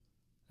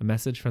A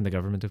message from the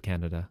government of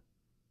Canada.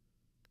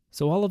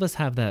 So all of us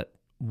have that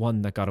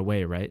one that got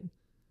away, right?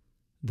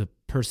 The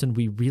person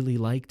we really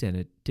liked and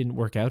it didn't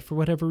work out for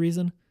whatever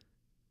reason.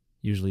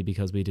 Usually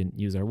because we didn't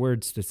use our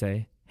words to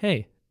say,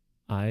 hey,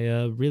 I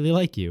really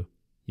like you.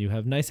 You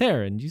have nice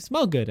hair and you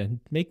smell good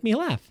and make me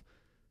laugh.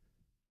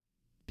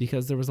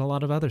 Because there was a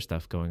lot of other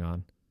stuff going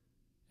on.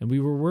 And we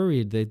were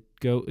worried they'd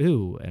go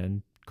ooh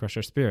and crush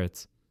our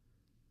spirits.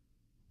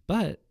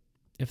 But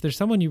if there's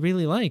someone you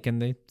really like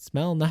and they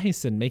smell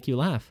nice and make you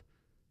laugh,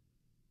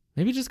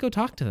 maybe just go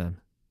talk to them.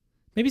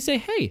 Maybe say,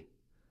 hey,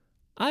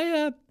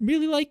 I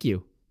really like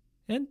you.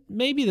 And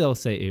maybe they'll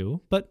say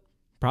ew, but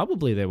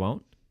probably they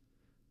won't.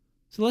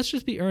 So let's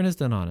just be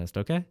earnest and honest,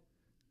 okay?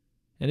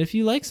 And if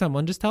you like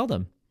someone, just tell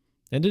them.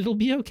 And it'll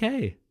be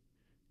okay.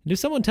 And if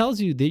someone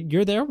tells you that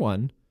you're their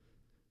one,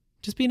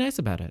 just be nice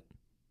about it.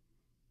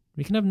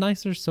 We can have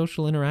nicer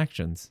social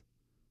interactions.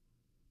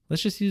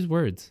 Let's just use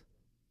words.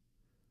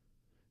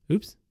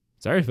 Oops.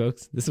 Sorry,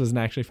 folks. This wasn't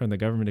actually from the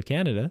government of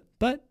Canada,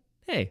 but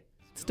hey, it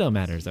still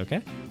matters,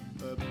 okay?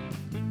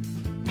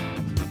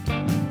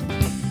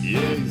 Yeah,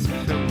 he's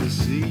come to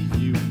see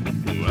you.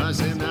 I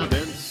say now,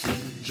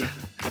 Benson Joe,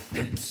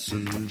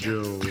 Benson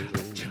Joe,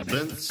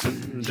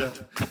 Benson Joe,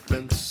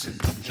 Benson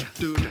Joe,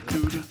 do do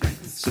do do,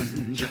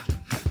 Benson Joe,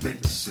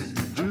 Benson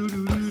do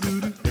do do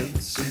do do,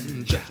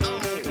 Benson Joe.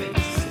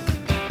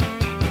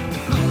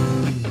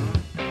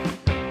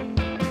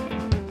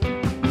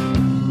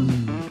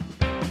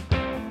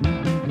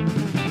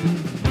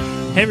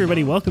 Hey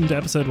everybody, welcome to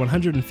episode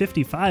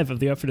 155 of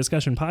the Up for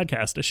Discussion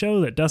podcast, a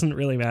show that doesn't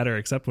really matter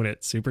except when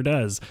it super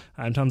does.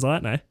 I'm Tom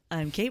Zalatni.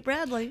 I'm Kate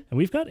Bradley. And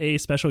we've got a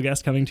special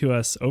guest coming to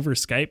us over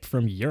Skype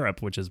from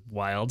Europe, which is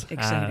wild.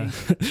 Exciting.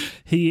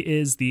 He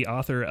is the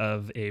author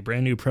of a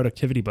brand new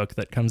productivity book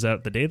that comes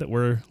out the day that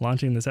we're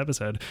launching this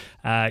episode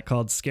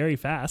called Scary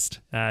Fast.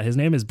 His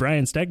name is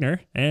Brian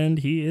Stegner, and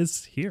he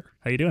is here.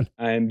 How you doing?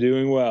 I'm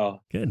doing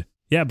well. Good.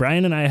 Yeah,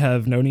 Brian and I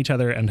have known each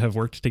other and have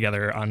worked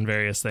together on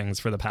various things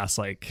for the past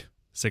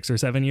 6 or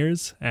 7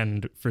 years,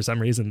 and for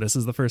some reason this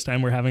is the first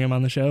time we're having him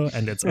on the show,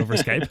 and it's over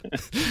Skype.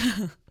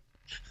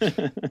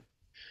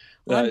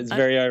 It's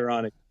very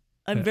ironic.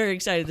 I'm very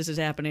excited this is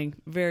happening.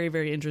 Very,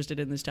 very interested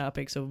in this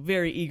topic, so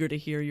very eager to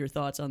hear your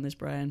thoughts on this,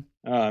 Brian.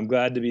 I'm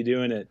glad to be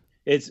doing it.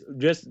 It's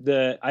just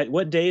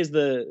what day is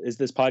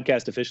this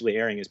podcast officially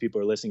airing as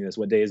people are listening to this?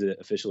 What day is it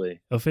officially?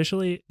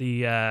 Officially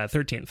the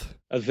 13th.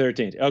 Of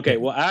 13th. Okay,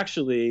 well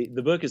actually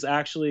the book is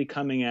actually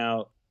coming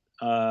out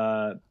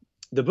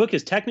the book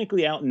is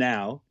technically out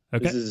now.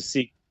 Okay. This is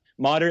a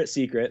moderate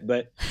secret,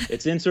 but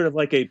it's in sort of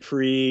like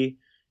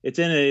it's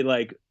in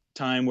a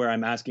time where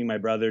I'm asking my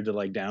brother to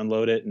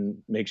download it and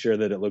make sure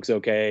that it looks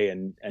okay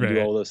and right.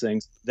 Do all those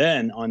things.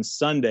 Then on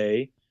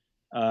Sunday,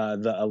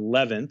 the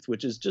 11th,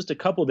 which is just a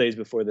couple days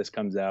before this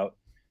comes out,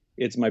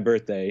 it's my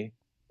birthday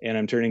and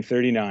I'm turning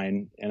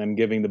 39 and I'm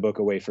giving the book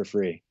away for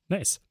free.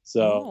 Nice.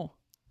 So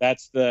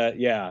that's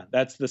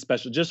the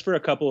special, just for a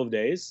couple of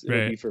days.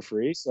 It'll be for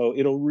free. So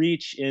it'll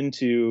reach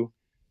into,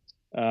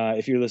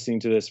 if you're listening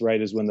to this right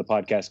as when the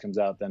podcast comes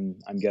out, then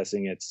I'm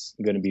guessing it's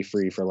going to be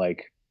free for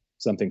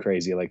something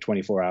crazy,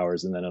 24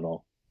 hours, and then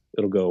it'll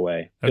go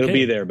away. Okay. It'll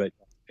be there, but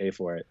pay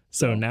for it.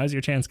 So now's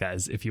your chance,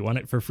 guys. If you want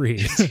it for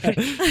free.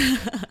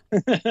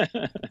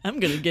 I'm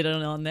going to get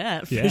on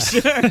that for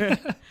sure.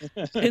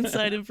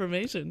 Inside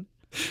information.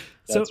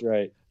 That's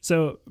right.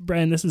 So,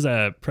 Brian, this is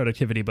a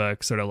productivity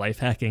book, sort of life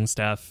hacking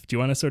stuff. Do you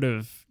want to sort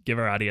of give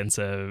our audience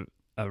a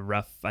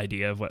rough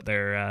idea of what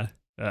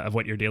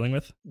what you're dealing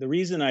with? The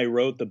reason I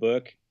wrote the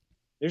book,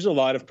 there's a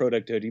lot of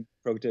productivity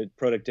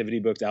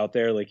books out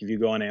there. If you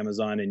go on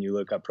Amazon and you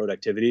look up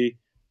productivity,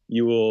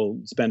 you will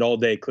spend all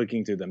day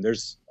clicking through them.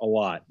 There's a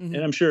lot, and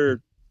I'm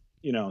sure,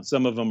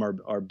 some of them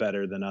are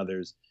better than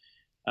others.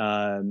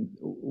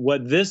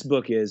 What this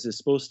book is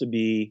supposed to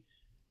be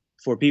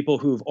for people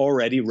who've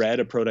already read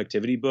a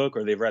productivity book,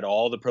 or they've read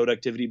all the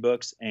productivity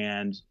books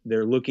and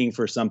they're looking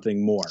for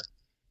something more.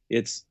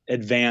 It's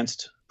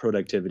advanced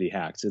productivity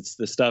hacks. It's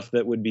the stuff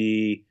that would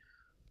be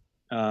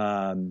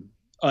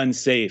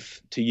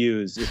unsafe to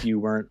use if you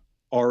weren't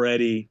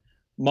already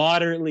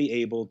moderately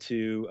able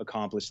to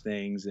accomplish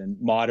things and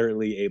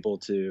moderately able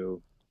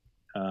to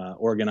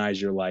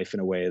organize your life in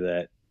a way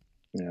that,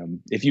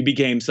 if you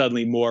became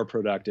suddenly more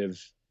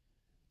productive,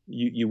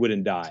 you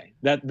wouldn't die.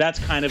 That's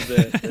kind of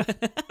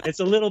it's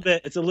a little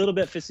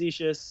bit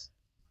facetious,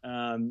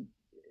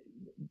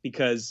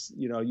 because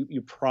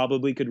you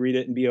probably could read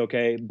it and be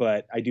okay,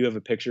 but I do have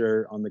a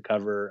picture on the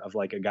cover of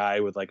a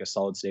guy with a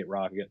solid state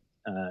rocket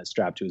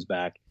strapped to his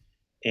back,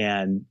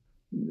 and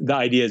the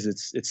idea is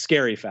it's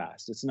scary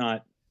fast. It's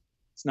not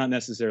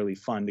necessarily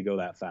fun to go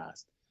that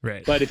fast.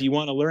 Right. But if you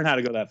want to learn how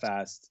to go that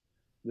fast,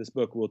 this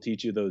book will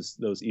teach you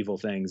those evil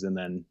things, and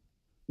then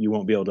you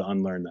won't be able to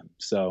unlearn them.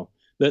 So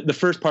the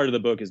first part of the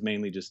book is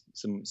mainly just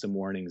some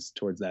warnings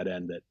towards that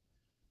end that,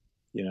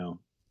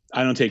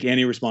 I don't take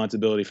any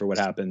responsibility for what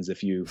happens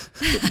if you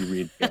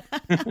read it.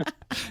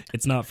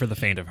 It's not for the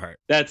faint of heart.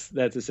 That's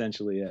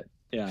essentially it.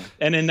 Yeah.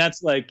 And then that's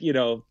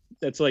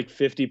that's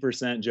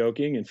 50%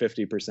 joking and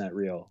 50%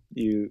 real.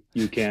 You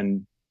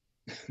can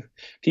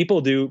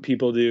people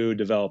do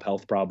develop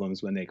health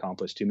problems when they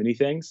accomplish too many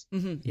things.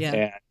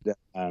 Yeah.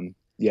 And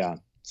yeah,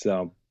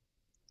 so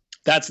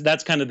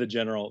that's kind of the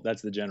general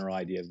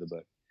idea of the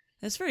book.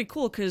 That's very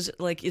cool because,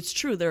 like, it's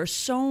true. There are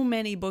so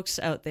many books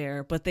out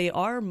there, but they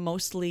are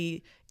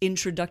mostly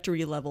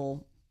introductory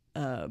level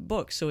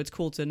books. So it's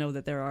cool to know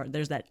that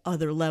there's that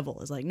other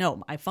level. It's like,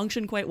 no, I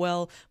function quite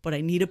well, but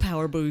I need a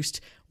power boost.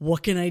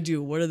 What can I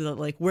do? What are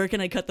where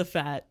can I cut the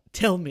fat?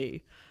 Tell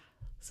me.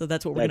 So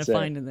that's what we're going to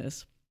find in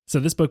this. So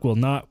this book will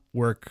not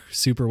work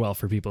super well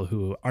for people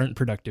who aren't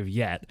productive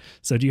yet.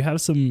 So do you have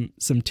some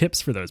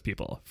tips for those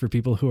people, for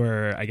people who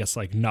are, I guess,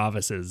 like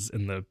novices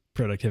in the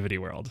productivity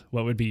world?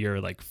 What would be your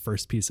like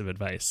first piece of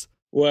advice?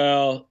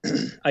 Well,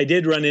 I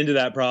did run into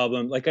that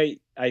problem. Like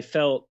I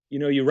felt,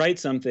 you write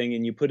something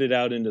and you put it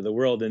out into the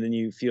world and then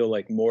you feel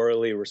like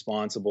morally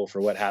responsible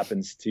for what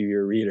happens to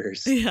your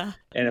readers. Yeah.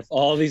 And if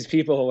all these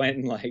people went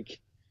and like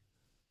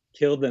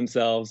killed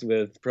themselves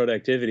with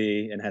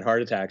productivity and had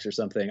heart attacks or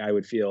something, I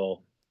would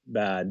feel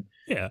bad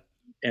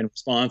and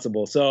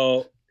responsible.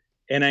 So,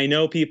 and I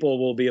know people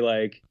will be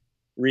like,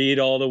 read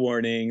all the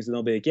warnings and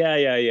they'll be like,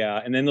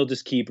 yeah. And then they'll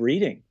just keep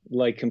reading,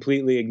 like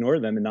completely ignore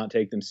them and not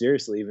take them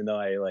seriously, even though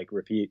I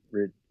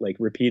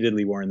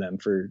repeatedly warn them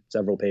for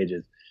several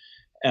pages.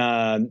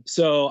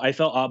 So I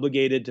felt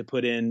obligated to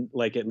put in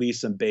like at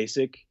least some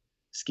basic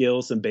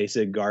skills, some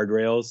basic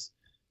guardrails,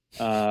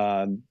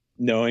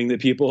 knowing that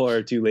people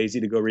are too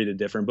lazy to go read a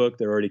different book.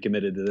 They're already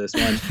committed to this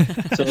one.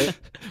 So,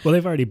 well,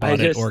 they've already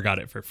bought it or got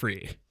it for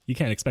free. You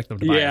can't expect them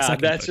to buy a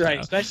second that's book right.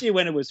 now. Especially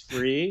when it was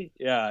free.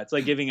 Yeah, it's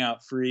like giving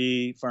out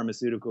free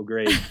pharmaceutical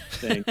grade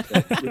things.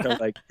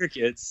 Like, here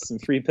kids, some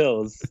free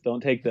pills.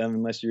 Don't take them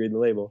unless you read the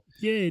label.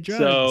 Yay,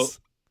 drugs.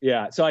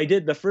 So I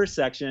did the first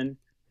section.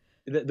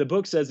 The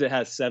book says it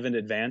has 7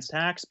 advanced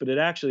hacks, but it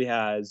actually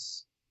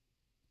has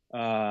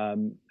I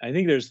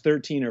think there's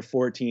 13 or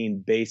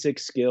 14 basic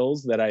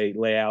skills that I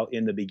lay out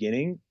in the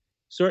beginning.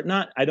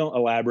 I don't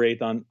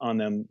elaborate on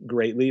them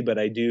greatly, but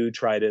I do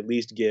try to at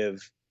least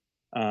give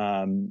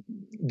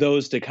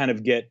those to kind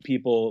of get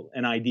people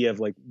an idea of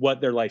like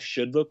what their life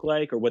should look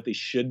like or what they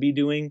should be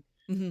doing.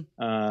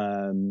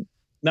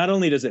 Not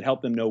only does it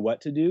help them know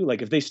what to do,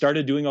 like if they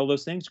started doing all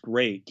those things,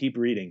 great, keep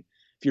reading.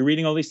 If you're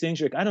reading all these things,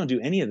 you're like, I don't do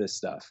any of this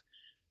stuff,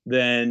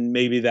 then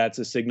maybe that's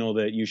a signal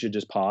that you should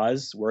just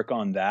pause, work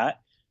on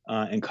that,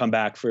 and come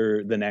back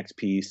for the next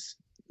piece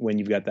when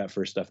you've got that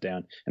first stuff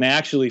down. And I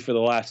actually, for the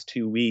last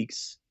 2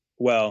 weeks,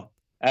 well,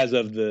 as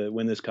of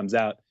when this comes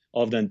out,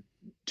 I've done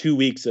 2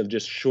 weeks of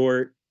just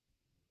short,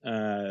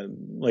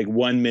 like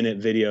 1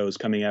 minute videos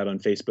coming out on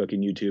Facebook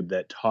and YouTube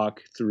that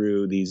talk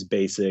through these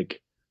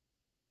basic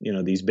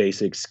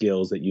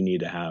skills that you need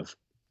to have.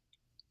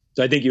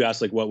 So I think you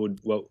asked like, what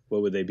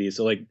would they be?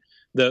 So like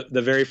the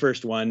very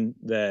first one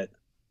that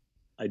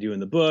I do in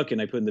the book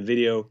and I put in the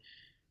video,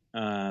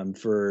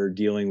 for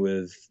dealing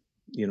with,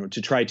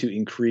 to try to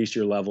increase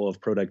your level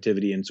of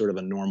productivity in sort of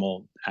a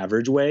normal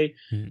average way,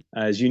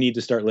 is you need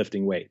to start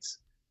lifting weights.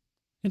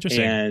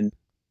 Interesting. And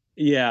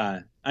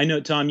yeah, I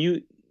know, Tom,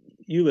 you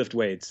lift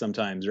weights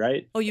sometimes,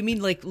 right? Oh, you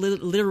mean like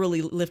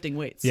literally lifting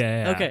weights?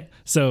 Yeah. Okay.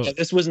 So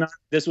this was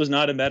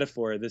not a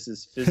metaphor. This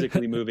is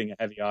physically moving a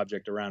heavy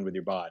object around with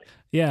your body.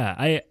 Yeah,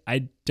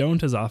 I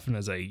don't as often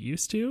as I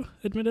used to,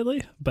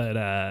 admittedly, but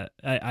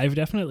I've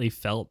definitely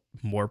felt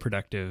more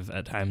productive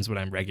at times when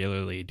I'm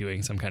regularly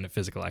doing some kind of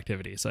physical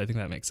activity. So I think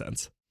that makes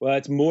sense. Well,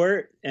 it's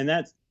more, and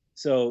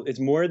it's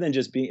more than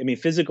just being. I mean,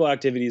 physical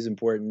activity is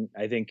important.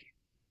 I think,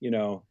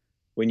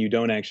 when you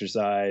don't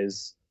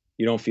exercise,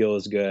 you don't feel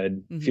as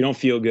good. If you don't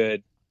feel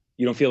good,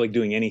 you don't feel like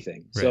doing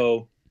anything. Right.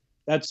 So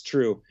that's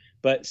true.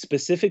 But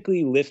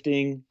specifically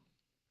lifting,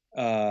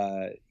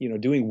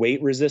 doing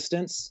weight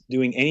resistance,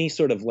 doing any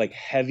sort of like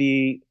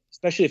heavy,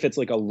 especially if it's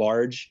like a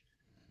large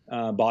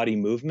body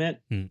movement,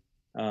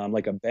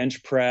 like a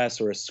bench press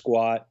or a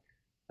squat,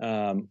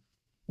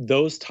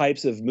 those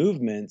types of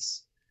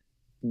movements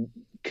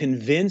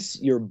convince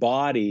your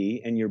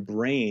body and your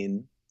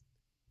brain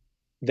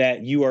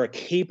that you are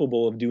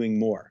capable of doing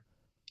more.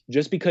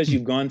 Just because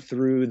you've gone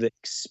through the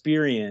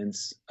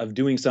experience of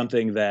doing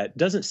something that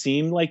doesn't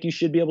seem like you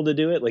should be able to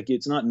do it, like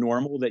it's not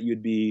normal that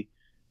you'd be,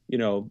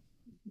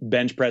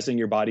 bench pressing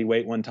your body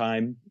weight one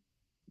time,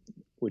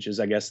 which is,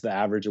 I guess, the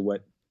average of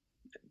what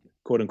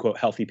quote unquote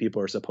healthy people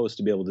are supposed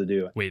to be able to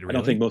do. Wait, really? I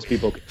don't think most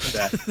people can do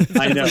that.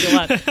 I know.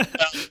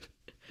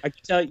 I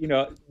can tell you,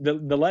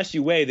 the less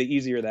you weigh, the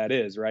easier that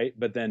is, right?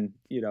 But then,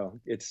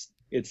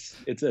 it's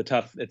a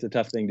tough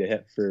thing to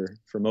hit for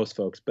most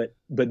folks.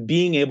 But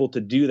being able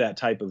to do that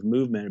type of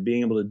movement or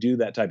being able to do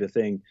that type of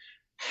thing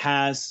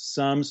has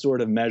some sort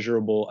of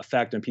measurable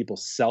effect on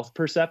people's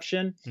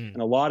self-perception.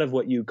 And a lot of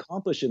what you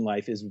accomplish in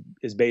life is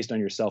based on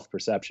your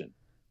self-perception.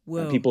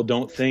 People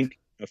don't think,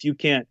 if you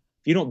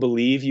don't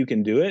believe you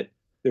can do it,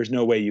 there's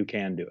no way you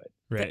can do it.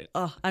 Right.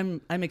 Oh,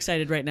 I'm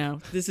excited right now.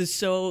 This is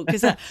so,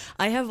 because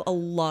I have a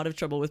lot of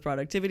trouble with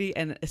productivity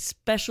and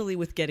especially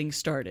with getting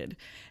started.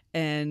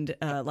 And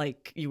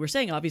like you were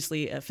saying,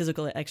 obviously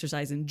physical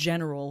exercise in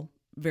general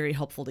very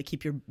helpful to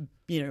keep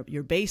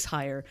your base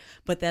higher.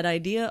 But that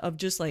idea of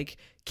just like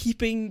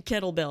keeping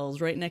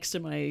kettlebells right next to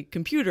my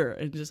computer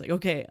and just like,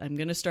 okay, I'm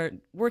going to start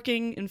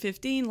working in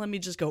 15. Let me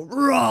just go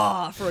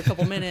raw for a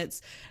couple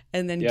minutes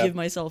and then give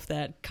myself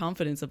that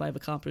confidence of I've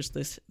accomplished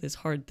this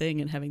hard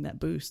thing and having that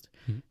boost.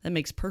 That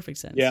makes perfect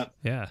sense. Yeah.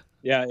 Yeah.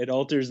 Yeah, it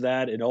alters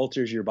that. It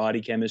alters your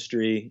body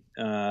chemistry.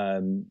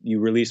 You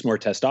release more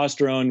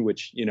testosterone,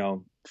 which,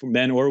 for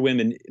men or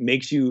women,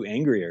 makes you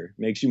angrier,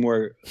 makes you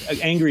more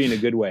angry in a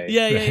good way.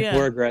 Yeah.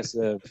 More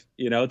aggressive,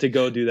 to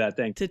go do that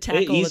thing. To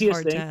tackle this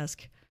hard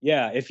task.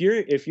 Yeah, if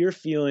you're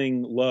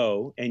feeling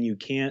low and you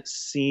can't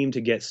seem to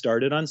get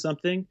started on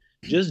something,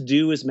 just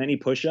do as many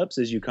push-ups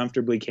as you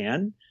comfortably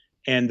can,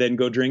 and then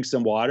go drink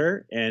some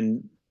water,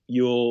 and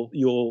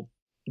you'll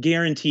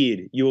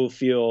guaranteed you will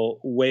feel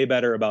way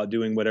better about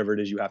doing whatever it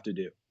is you have to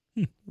do.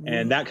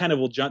 And that kind of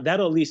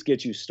that'll at least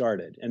get you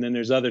started. And then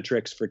there's other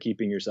tricks for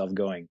keeping yourself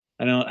going.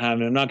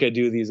 I'm not going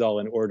to do these all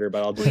in order,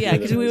 but I'll just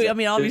because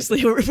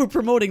obviously we're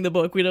promoting the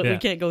book. We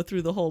can't go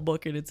through the whole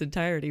book in its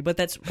entirety, but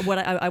that's what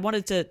I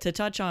wanted to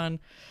touch on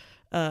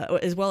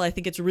as well. I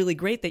think it's really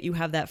great that you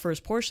have that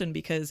first portion,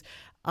 because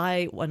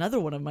another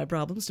one of my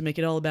problems, to make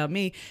it all about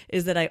me,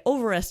 is that I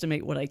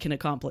overestimate what I can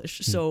accomplish.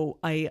 So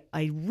I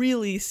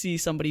really see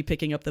somebody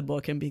picking up the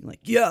book and being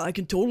like, yeah, I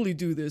can totally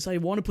do this. I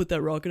want to put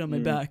that rocket on my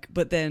back.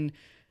 But then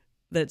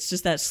that's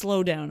just that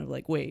slowdown of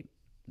like, wait,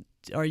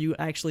 are you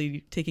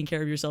actually taking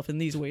care of yourself in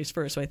these ways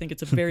first? So I think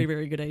it's a very,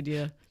 very good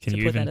idea. Can to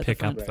you put even that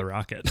pick up the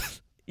rocket?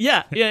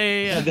 Yeah.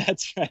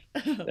 That's right.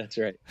 That's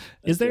right.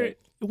 Is there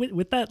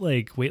with that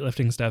like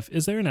weightlifting stuff,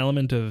 is there an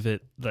element of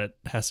it that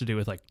has to do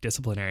with like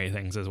disciplinary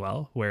things as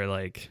well, where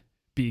like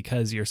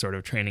because you're sort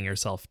of training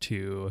yourself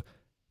to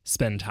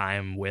spend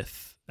time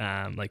with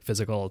like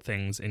physical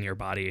things in your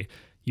body,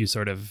 you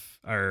sort of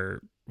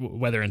are,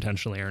 whether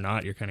intentionally or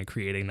not, you're kind of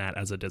creating that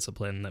as a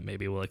discipline that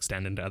maybe will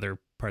extend into other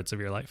parts of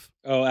your life?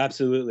 Oh,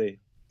 absolutely.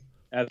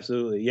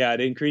 Yeah,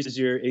 it increases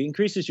your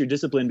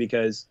discipline,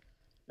 because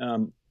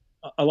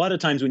a lot of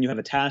times when you have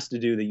a task to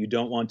do that you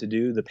don't want to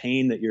do, the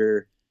pain that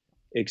you're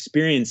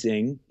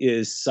experiencing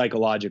is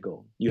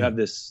psychological. You have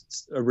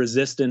a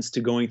resistance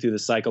to going through the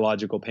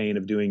psychological pain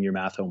of doing your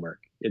math homework.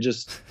 You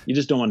just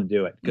don't want to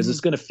do it because it's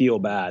going to feel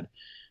bad.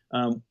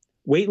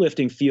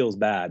 Weightlifting feels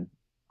bad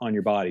on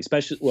your body,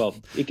 especially, well,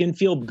 it can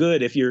feel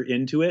good if you're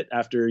into it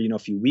after, a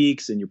few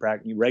weeks and you're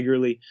practicing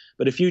regularly.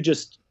 But if you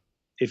just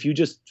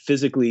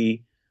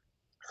physically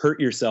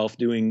hurt yourself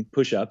doing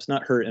push-ups,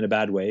 not hurt in a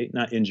bad way,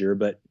 not injure,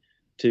 but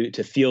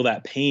to feel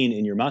that pain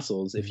in your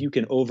muscles, if you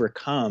can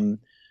overcome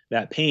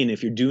that pain,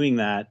 if you're doing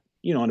that,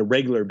 on a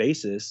regular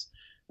basis,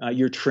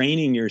 you're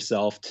training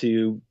yourself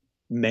to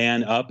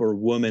man up or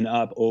woman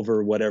up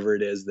over whatever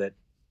it is that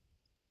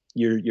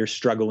you're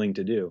struggling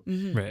to do.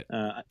 Mm-hmm. Right.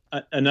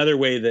 Another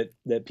way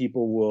that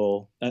people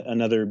will,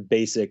 another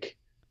basic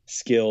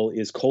skill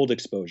is cold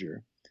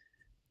exposure.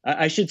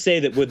 I should say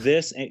that with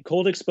this,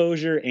 cold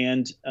exposure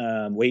and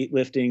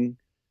weightlifting,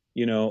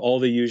 all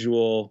the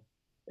usual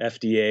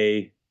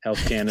FDA,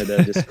 Health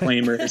Canada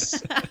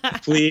disclaimers.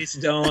 Please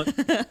don't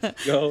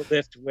go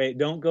lift weight.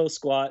 Don't go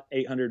squat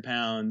 800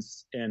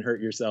 pounds and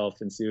hurt yourself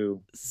and sue.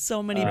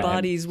 So many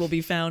bodies will be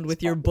found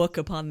with your book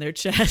upon their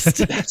chest.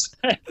 That's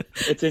right.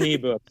 It's an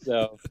ebook,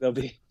 so they'll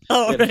be.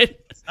 Oh, right.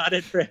 It's not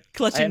in print.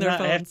 Clutching their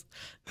phones.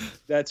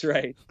 That's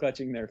right.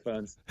 Clutching their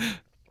phones.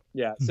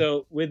 Yeah.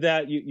 So with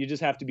that, you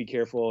just have to be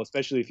careful,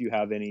 especially if you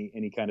have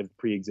any kind of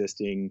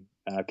pre-existing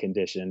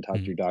condition. Talk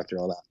to your doctor,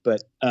 all that.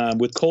 But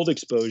with cold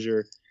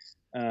exposure,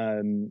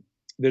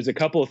 there's a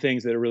couple of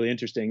things that are really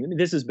interesting. I mean,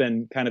 this has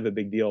been kind of a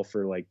big deal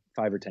for like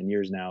 5 or 10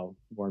 years now,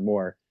 more and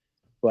more.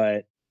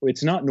 But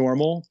it's not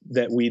normal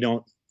that we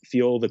don't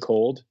feel the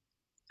cold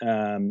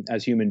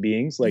as human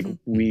beings. Like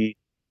we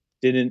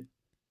didn't.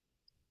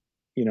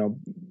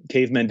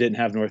 Cavemen didn't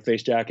have North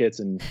Face jackets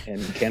and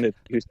Canada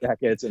Goose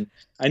jackets. And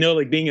I know,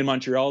 like, being in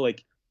Montreal,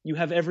 like, you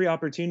have every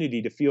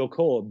opportunity to feel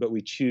cold, but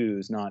we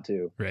choose not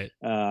to, right?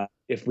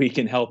 If we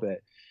can help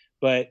it.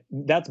 But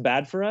that's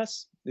bad for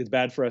us. It's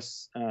bad for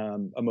us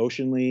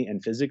emotionally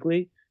and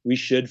physically. We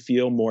should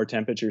feel more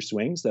temperature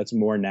swings. That's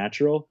more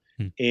natural.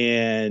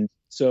 And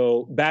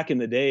so back in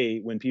the day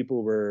when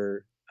people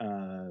were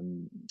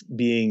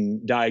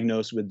being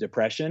diagnosed with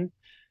depression,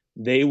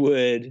 they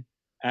would,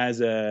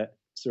 as a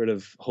sort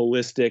of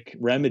holistic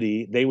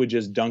remedy, they would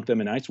just dunk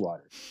them in ice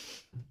water.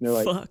 And they're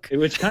like, Fuck.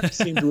 Which kind of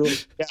seemed really,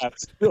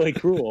 it's really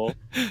cruel.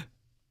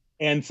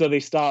 And so they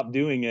stopped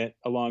doing it,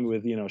 along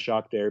with,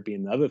 shock therapy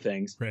and other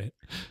things. Right.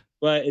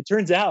 But it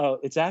turns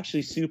out it's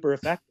actually super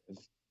effective,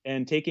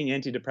 and taking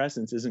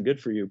antidepressants isn't good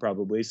for you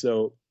probably.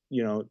 So,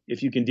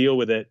 if you can deal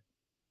with it,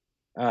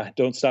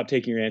 don't stop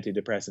taking your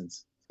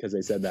antidepressants because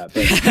they said that.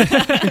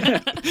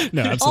 But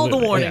No, absolutely. All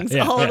the warnings.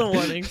 Yeah. The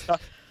warnings.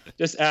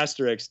 Just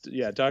asterisk.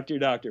 Yeah. Talk to your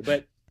doctor.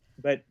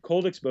 But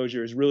cold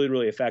exposure is really,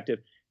 really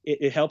effective.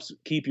 It helps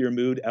keep your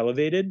mood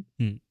elevated.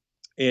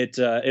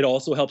 It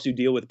also helps you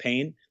deal with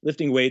pain.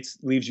 Lifting weights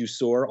leaves you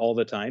sore all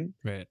the time.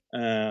 Right.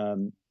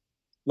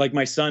 Like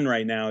my son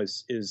right now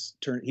he's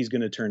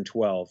going to turn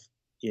 12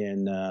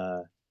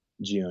 in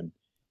June.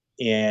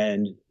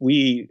 And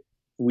we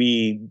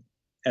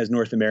as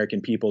North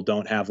American people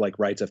don't have like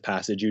rites of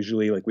passage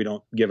usually. Like we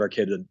don't give our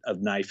kid a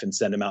knife and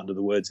send them out into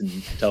the woods and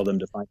tell them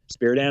to find a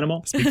spirit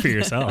animal. Speak for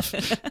yourself.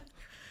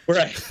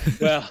 Right.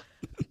 Well,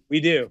 we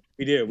do.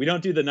 We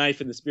don't do the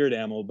knife and the spirit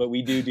animal, but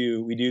we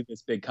do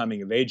this big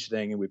coming of age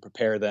thing, and we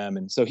prepare them.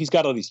 And so he's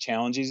got all these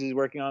challenges he's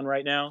working on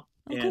right now.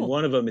 Oh, and cool.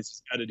 one of them is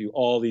he's got to do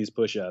all these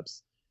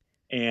push-ups,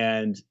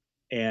 and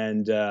he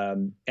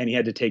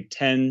had to take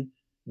 10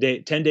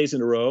 days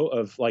in a row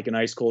of like an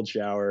ice cold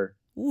shower,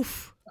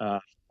 Oof.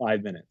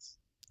 5 minutes.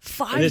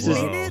 5 this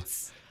is-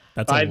 minutes?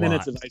 That's 5 a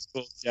minutes lot. of ice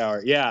cold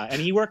shower. Yeah.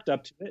 And he worked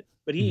up to it,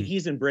 but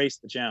he's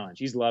embraced the challenge.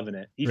 He's loving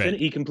it. Right.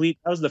 That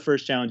was the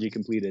first challenge he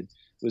completed,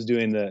 was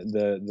doing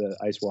the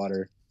ice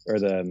water or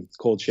the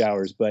cold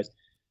showers. But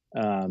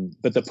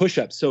the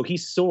push-ups, so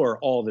he's sore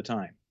all the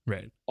time.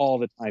 Right. All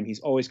the time. He's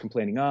always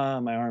complaining,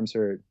 my arms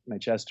hurt, my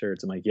chest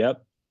hurts. I'm like,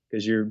 yep,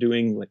 because you're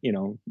doing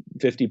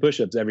 50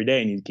 push-ups every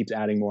day, and he keeps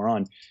adding more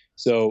on.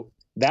 So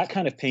that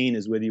kind of pain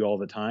is with you all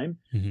the time,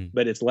 Mm-hmm.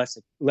 but it's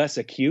less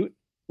acute.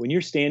 When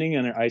you're standing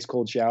in an ice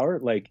cold shower,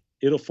 like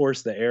it'll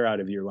force the air out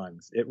of your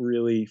lungs. It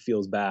really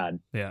feels bad.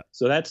 Yeah.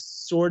 So that's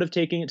sort of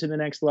taking it to the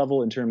next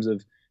level in terms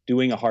of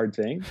doing a hard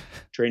thing,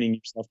 training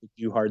yourself to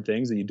do hard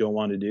things that you don't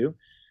want to do.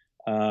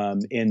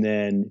 And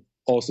then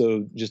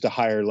also just a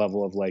higher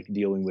level of like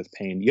dealing with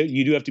pain.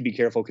 You do have to be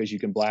careful because you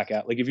can black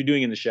out. Like if you're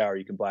doing it in the shower,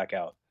 you can black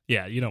out.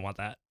 Yeah, you don't want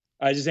that.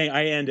 I was just saying,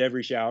 I end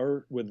every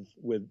shower with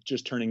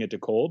just turning it to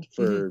cold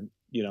for,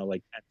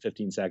 like 10,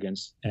 15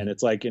 seconds. And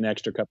it's like an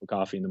extra cup of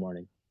coffee in the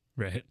morning.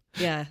 Right.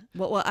 Yeah.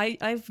 Well,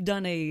 I've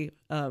done a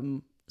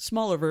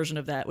smaller version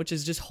of that, which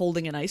is just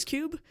holding an ice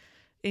cube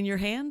in your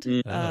hand,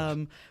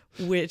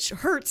 which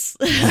hurts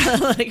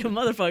like a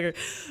motherfucker.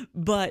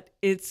 But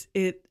it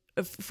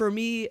for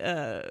me,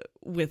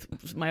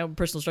 with my own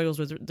personal struggles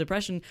with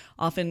depression,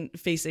 often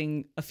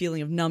facing a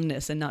feeling of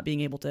numbness and not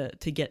being able to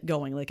get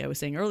going, like I was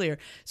saying earlier.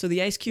 So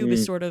the ice cube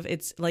is sort of,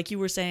 it's like you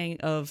were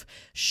saying, of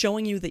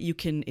showing you that you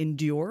can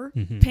endure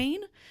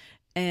pain.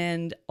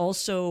 And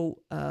also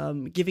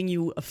giving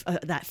you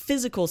that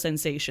physical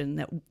sensation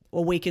that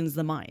awakens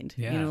the mind.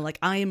 Yeah. Like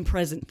I am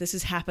present. This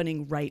is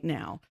happening right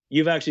now.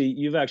 You've actually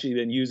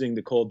been using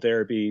the cold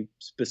therapy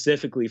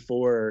specifically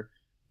for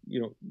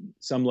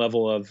some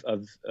level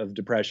of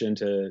depression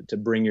to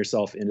bring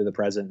yourself into the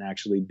present and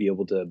actually be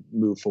able to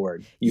move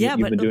forward. You've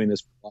been doing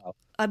this for a while.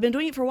 I've been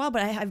doing it for a while,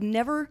 but I've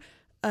never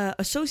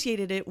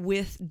associated it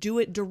with do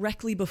it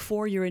directly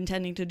before you're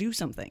intending to do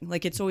something.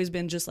 Like it's always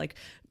been just like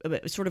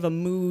sort of a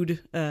mood,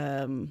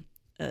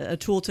 a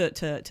tool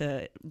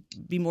to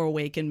be more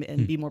awake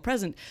and be more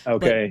present.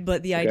 Okay.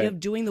 But the idea of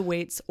doing the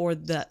weights or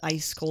the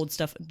ice cold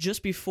stuff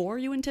just before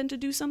you intend to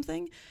do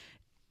something,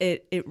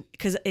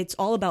 because it's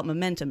all about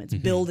momentum. It's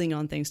building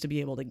on things to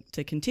be able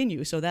to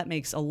continue. So that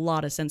makes a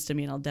lot of sense to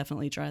me, and I'll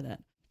definitely try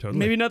that. Totally.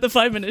 Maybe not the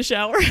 5-minute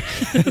shower.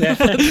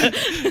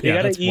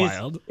 That's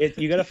wild.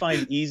 You got to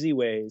find easy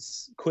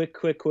ways, quick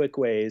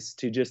ways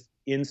to just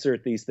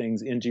insert these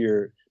things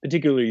into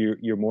particularly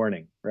your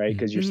morning, right?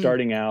 Because you're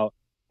starting out,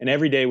 and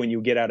every day when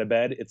you get out of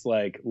bed, it's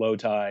like low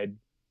tide.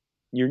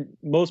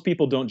 Most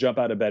people don't jump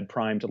out of bed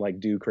primed to like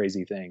do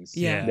crazy things.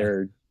 Yeah.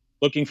 They're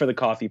looking for the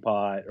coffee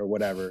pot or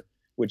whatever,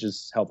 which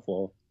is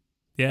helpful.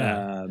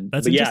 Yeah.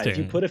 That's but interesting. if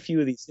you put a few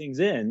of these things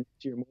in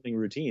to your morning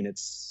routine,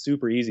 it's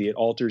super easy. It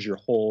alters your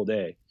whole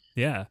day.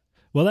 Yeah.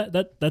 Well,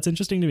 that's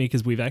interesting to me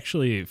because we've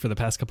actually, for the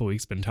past couple of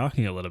weeks, been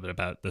talking a little bit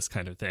about this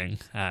kind of thing.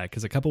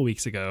 Because a couple of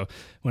weeks ago,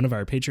 one of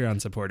our Patreon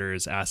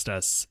supporters asked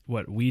us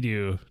what we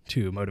do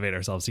to motivate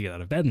ourselves to get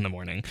out of bed in the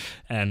morning.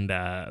 And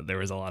there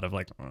was a lot of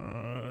like,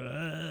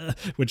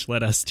 which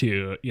led us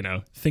to,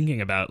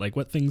 thinking about like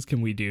what things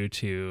can we do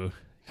to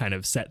kind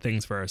of set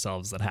things for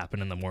ourselves that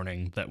happen in the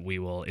morning that we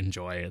will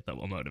enjoy, that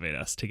will motivate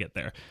us to get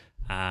there.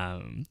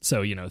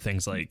 So,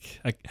 things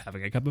like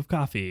having a cup of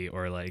coffee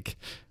or like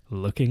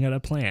looking at a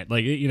plant,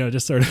 like,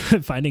 just sort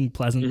of finding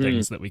pleasant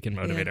things that we can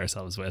motivate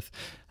ourselves with.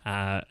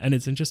 And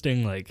it's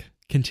interesting, like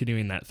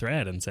continuing that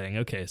thread and saying,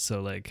 okay,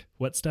 so like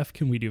what stuff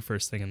can we do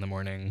first thing in the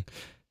morning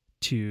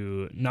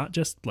to not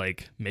just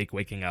like make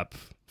waking up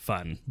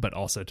fun, but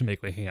also to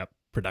make waking up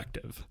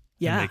productive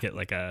and make it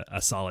like a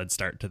solid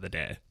start to the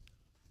day.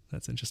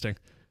 That's interesting.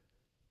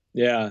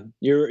 Yeah,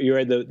 you're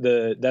right.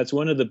 That's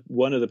one of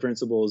the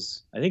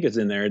principles. I think it's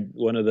in there.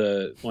 One of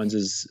the ones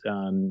is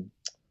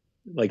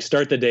like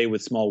start the day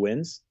with small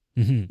wins.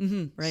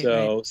 Right.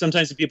 So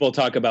sometimes people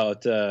talk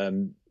about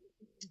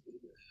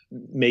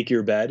make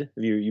your bed.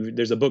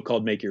 There's a book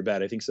called Make Your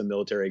Bed. I think some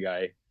military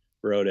guy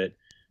wrote it.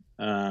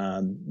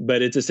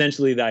 But it's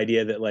essentially the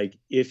idea that like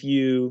if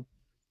you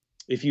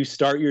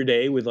start your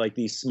day with like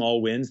these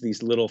small wins,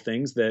 these little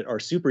things that are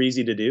super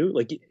easy to do,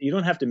 like you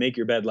don't have to make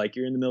your bed like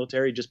you're in the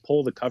military. Just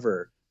pull the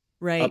cover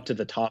up to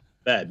the top of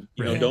the bed.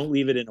 Don't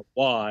leave it in a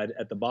wad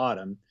at the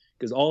bottom,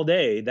 because all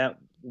day that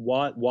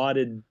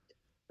wadded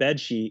bed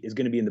sheet is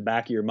going to be in the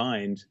back of your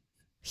mind,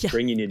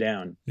 bringing you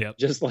down. Yep.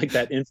 Just like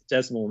that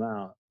infinitesimal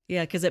amount.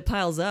 Yeah, because it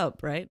piles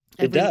up, right?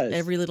 It does.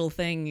 Every little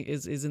thing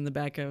is in the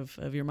back of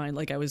your mind.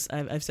 Like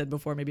I've said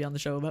before, maybe on the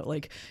show, about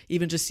like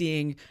even just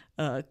seeing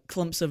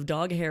clumps of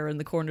dog hair in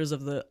the corners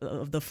of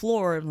the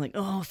floor. I'm like,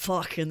 oh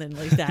fuck, and then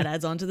like that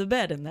adds onto the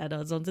bed, and that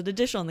adds onto the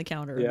dish on the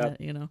counter. Yeah. And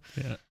that, you know.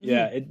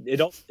 Yeah.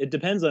 It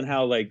depends on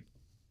how like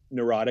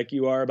neurotic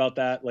you are about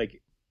that.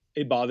 Like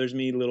it bothers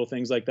me, little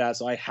things like that.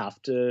 So I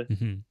have to.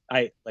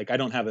 I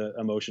don't have an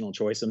emotional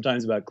choice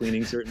sometimes about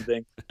cleaning certain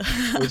things,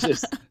 which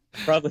is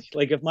probably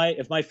like if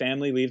my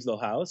family leaves the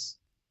house,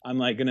 I'm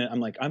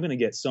gonna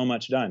get so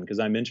much done because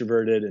I'm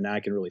introverted and I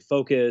can really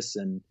focus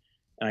and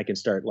I can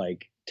start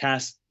like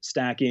task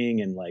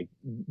stacking and like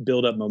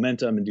build up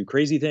momentum and do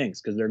crazy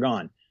things because they're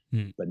gone.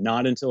 But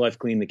not until I've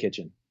cleaned the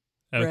kitchen.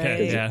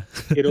 Okay. Right. Yeah.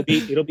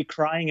 It'll be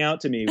crying out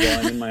to me while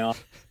I'm in my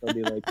office. It'll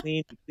be like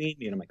clean me,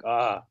 and I'm like,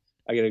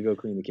 I gotta go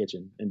clean the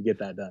kitchen and get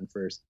that done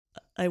first.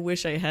 I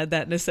wish I had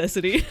that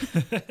necessity.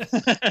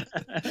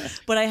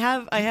 But I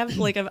have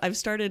like I've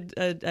started.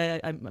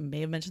 I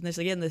may have mentioned this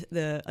again.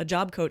 A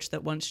job coach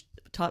that once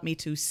taught me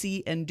to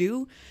see and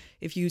do.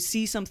 If you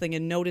see something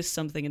and notice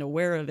something and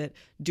aware of it,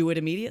 do it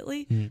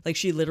immediately. Like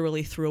she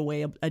literally threw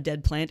away a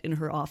dead plant in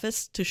her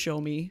office to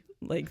show me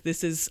like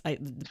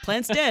the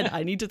plant's dead.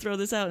 I need to throw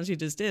this out, and she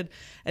just did.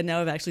 And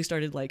now I've actually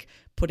started like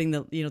putting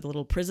the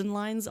little prison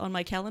lines on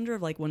my calendar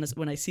of like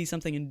when I see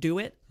something and do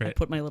it, I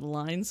put my little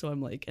lines. So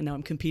I'm like, and now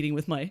I'm competing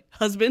with my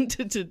husband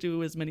to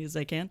do as many as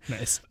I can.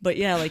 Nice. But But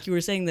yeah, like you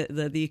were saying,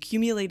 that the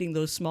accumulating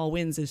those small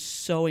wins is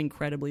so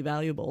incredibly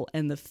valuable,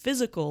 and the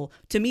physical,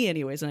 to me,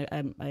 anyways,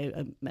 and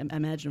I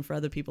imagine for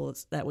other people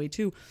it's that way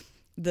too.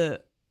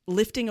 The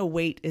lifting a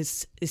weight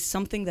is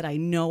something that I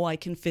know I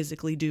can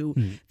physically do.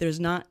 There's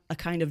not a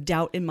kind of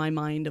doubt in my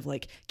mind of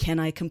like, can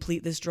I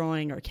complete this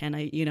drawing or can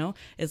I?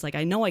 It's like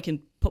I know I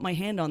can put my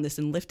hand on this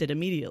and lift it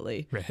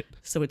immediately. Right.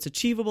 So it's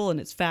achievable and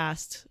it's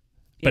fast.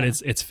 But Yeah.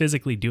 it's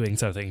physically doing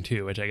something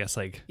too, which I guess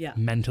like Yeah.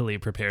 mentally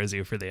prepares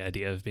you for the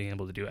idea of being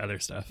able to do other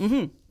stuff.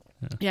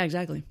 Yeah,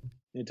 exactly.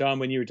 And Tom,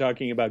 when you were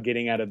talking about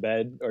getting out of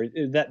bed, or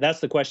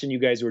that's the question you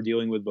guys were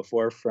dealing with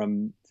before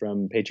from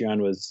Patreon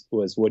was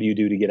what do you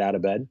do to get out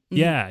of bed?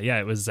 Yeah.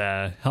 It was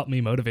help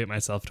me motivate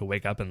myself to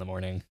wake up in the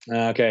morning.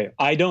 Okay,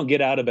 I don't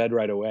get out of bed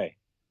right away.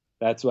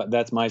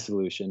 That's my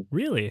solution.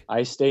 Really?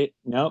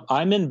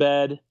 I'm in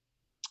bed.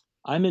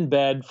 I'm in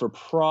bed for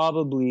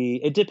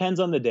probably, it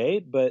depends on the day,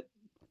 but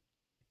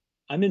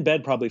I'm in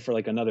bed probably for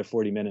like another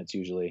 40 minutes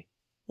usually.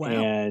 Wow.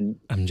 And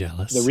I'm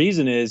jealous. the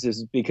reason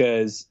is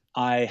because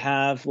I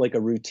have like a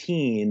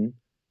routine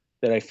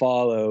that I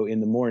follow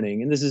in the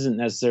morning. And this isn't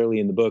necessarily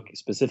in the book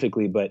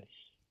specifically, but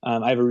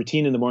I have a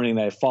routine in the morning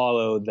that I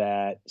follow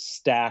that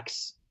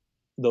stacks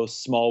those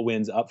small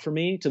wins up for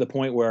me to the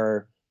point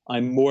where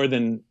I'm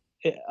allowing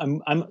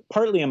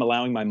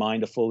my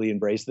mind to fully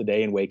embrace the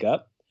day and wake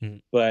up.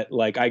 But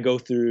like I go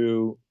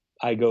through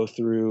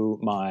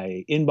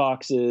my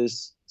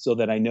inboxes so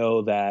that I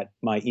know that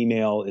my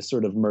email is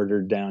sort of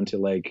murdered down to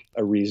like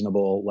a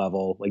reasonable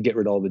level, like get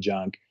rid of all the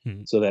junk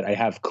so that I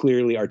have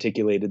clearly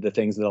articulated the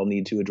things that I'll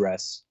need to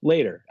address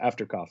later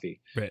after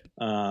coffee. Right.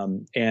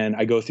 And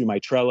I go through my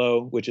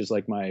Trello, which is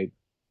like I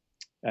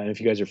don't know if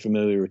you guys are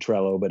familiar with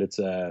Trello, but it's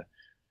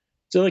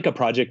like a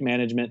project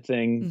management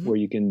thing where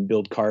you can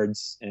build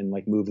cards and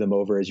like move them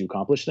over as you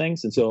accomplish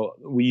things. And so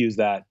we use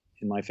that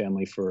in my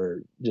family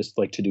for just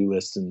like to-do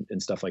lists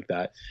and stuff like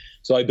that.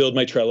 So I build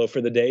my Trello for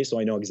the day so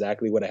I know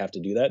exactly what I have to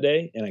do that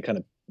day, and I kind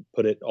of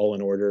put it all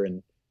in order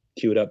and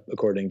queue it up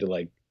according to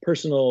like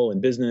personal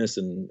and business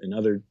and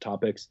other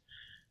topics.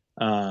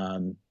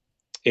 And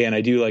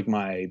I do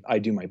my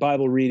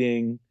Bible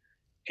reading,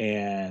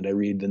 and I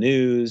read the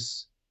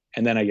news,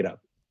 and then I get up.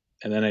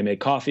 And then I make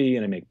coffee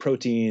and I make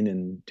protein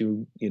and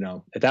do,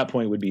 at that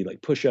point would be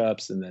like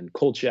push-ups and then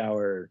cold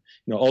shower,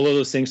 all of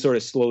those things sort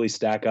of slowly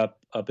stack up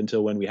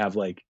until when we have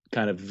like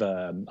kind of,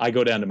 I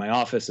go down to my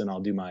office and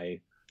I'll do my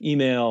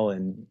email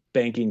and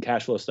banking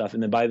cash flow stuff.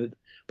 And then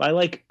by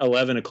like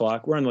 11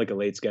 o'clock, we're on like a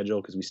late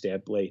schedule because we stay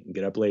up late and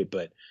get up late.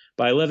 But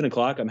by 11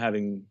 o'clock, I'm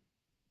having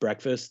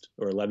breakfast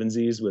or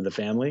 11sies with the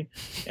family.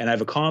 And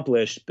I've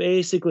accomplished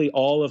basically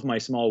all of my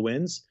small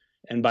wins.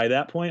 And by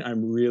that point,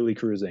 I'm really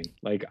cruising.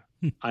 Like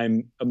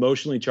I'm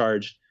emotionally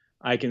charged.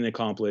 I can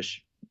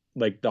accomplish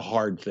like the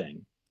hard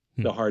thing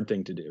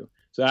to do.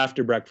 So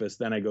after breakfast,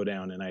 then I go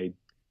down and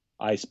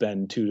I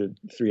spend 2 to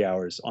 3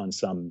 hours on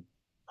some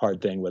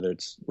hard thing, whether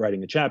it's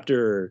writing a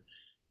chapter or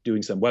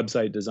doing some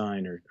website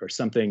design or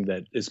something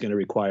that is going to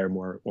require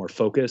more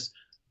focus.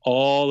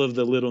 All of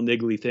the little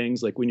niggly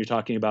things, like when you're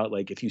talking about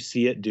like if you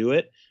see it, do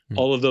it.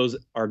 All of those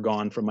are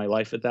gone from my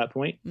life at that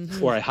point,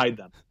 or I hide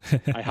them.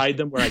 I hide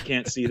them where I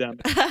can't see them.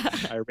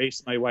 I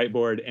erase my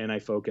whiteboard and I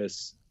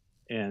focus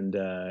and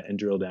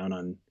drill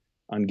down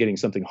on getting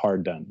something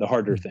hard done, the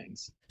harder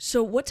things.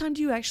 So what time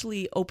do you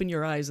actually open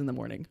your eyes in the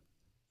morning?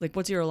 Like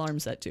what's your alarm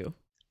set to?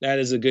 That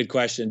is a good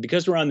question.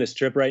 Because we're on this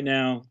trip right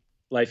now,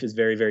 life is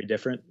very, very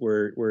different.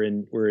 We're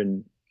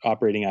in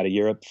operating out of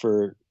Europe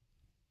for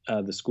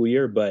the school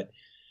year, but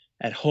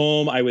at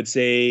home, I would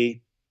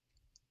say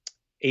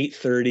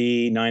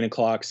 8:30, 9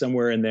 o'clock,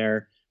 somewhere in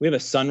there. We have a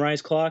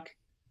sunrise clock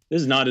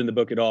this is not in the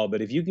book at all,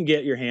 but if you can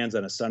get your hands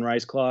on a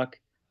sunrise clock,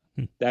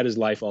 that is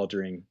life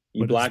altering.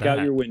 You What is black out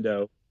that? your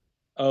window.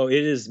 Oh,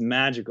 it is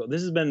magical.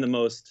 This has been the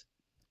most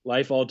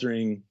life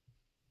altering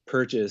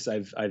purchase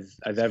I've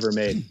ever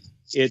made.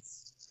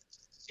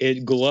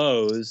 It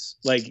glows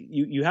like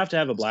you have to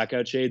have a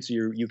blackout shade so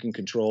you can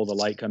control the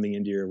light coming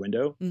into your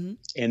window. Mhm.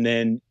 And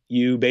then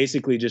you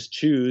basically just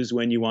choose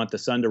when you want the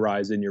sun to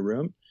rise in your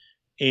room.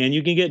 And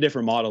you can get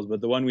different models, but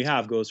the one we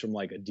have goes from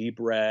like a deep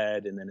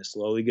red, and then it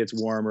slowly gets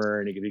warmer,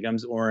 and it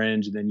becomes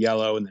orange, and then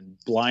yellow, and then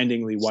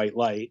blindingly white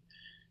light.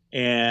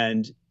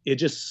 And it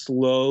just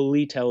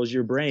slowly tells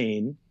your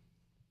brain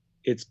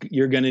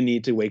you're going to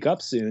need to wake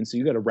up soon. So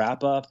you got to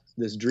wrap up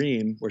this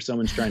dream where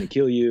someone's trying to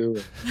kill you,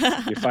 or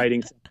you're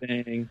fighting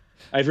something.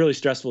 I have really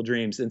stressful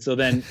dreams. And so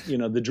then,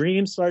 the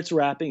dream starts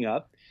wrapping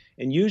up,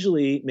 and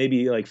usually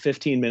maybe like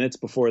 15 minutes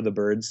before the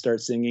birds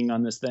start singing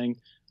on this thing,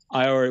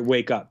 I already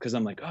wake up because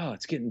I'm like, oh,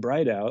 it's getting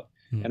bright out.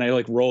 And I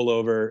like roll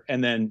over,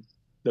 and then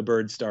the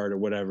birds start or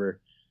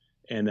whatever.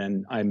 And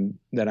then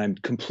I'm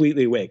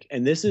completely awake.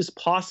 And this is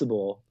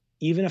possible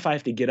even if I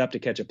have to get up to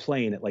catch a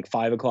plane at like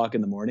 5 o'clock in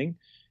the morning,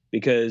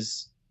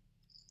 because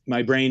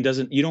my brain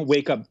you don't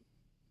wake up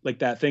like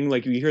that thing.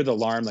 Like you hear the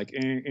alarm, like,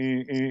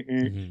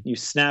 you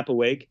snap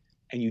awake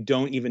and you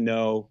don't even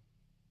know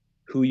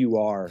who you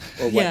are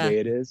or what day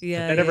it is.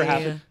 Yeah, that ever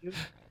happened to you?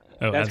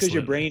 Oh, That's because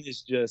your absolutely. brain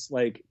is just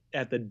like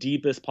at the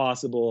deepest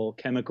possible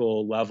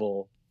chemical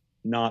level,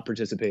 not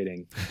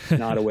participating,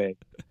 not awake.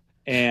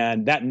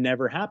 And that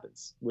never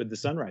happens with the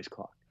sunrise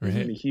clock. Right.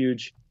 I'm a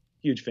huge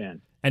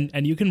fan.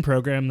 And you can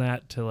program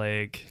that to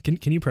like,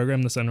 can you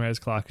program the sunrise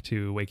clock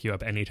to wake you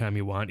up anytime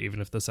you want, even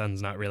if the sun's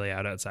not really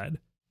out outside?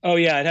 Oh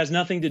yeah, it has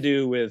nothing to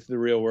do with the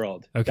real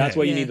world. Okay. That's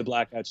why you Yeah. need the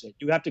blackout shade.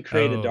 You have to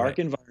create a dark right.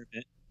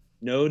 environment,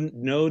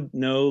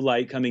 no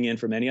light coming in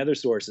from any other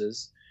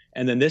sources,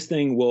 and then this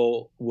thing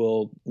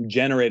will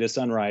generate a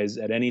sunrise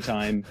at any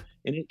time,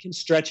 and it can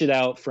stretch it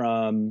out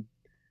from,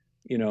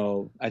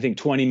 I think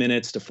 20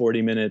 minutes to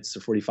 40 minutes or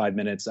 45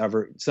 minutes.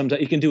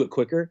 Sometimes you can do it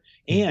quicker,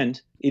 and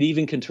it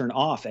even can turn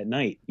off at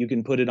night. You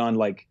can put it on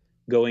like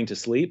going to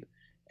sleep,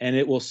 and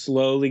it will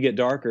slowly get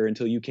darker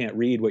until you can't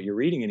read what you're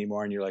reading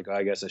anymore. And you're like, oh,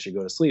 I guess I should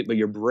go to sleep. But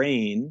your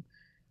brain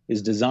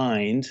is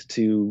designed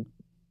to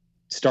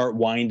start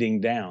winding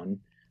down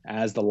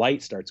as the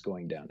light starts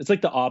going down. It's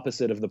like the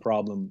opposite of the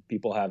problem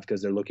people have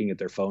because they're looking at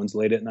their phones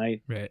late at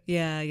night. Right.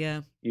 Yeah,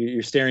 yeah.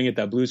 You're staring at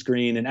that blue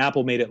screen, and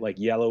Apple made it like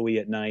yellowy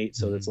at night.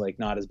 So it's like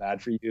not as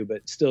bad for you,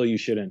 but still you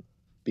shouldn't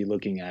be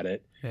looking at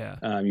it.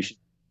 Yeah. You should,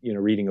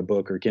 reading a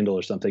book or Kindle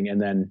or something. And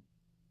then,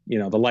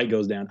 the light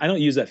goes down. I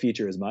don't use that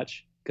feature as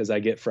much because I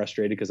get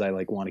frustrated because I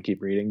like want to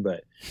keep reading,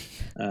 but,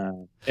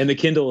 and the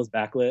Kindle is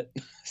backlit.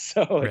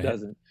 So it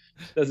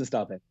doesn't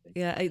stop anything.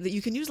 Yeah,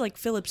 you can use like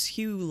Philips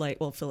Hue light.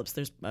 Well, Philips,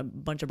 there's a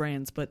bunch of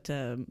brands, but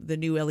the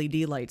new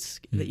LED lights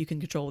that you can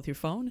control with your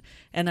phone.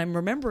 And I'm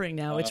remembering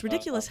now, it's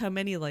ridiculous how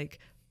many like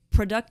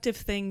productive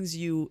things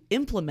you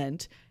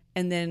implement,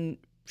 and then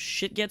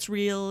shit gets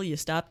real, you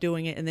stop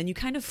doing it, and then you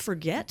kind of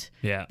forget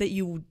Yeah. that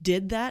you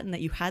did that and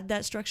that you had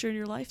that structure in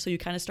your life. So you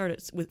kind of start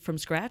it from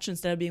scratch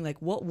instead of being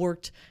like, what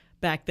worked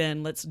back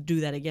then, let's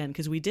do that again.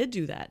 Because we did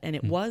do that, and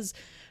it was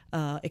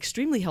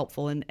extremely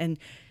helpful. And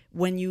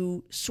when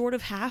you sort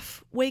of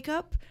half wake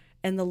up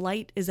and the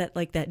light is at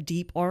like that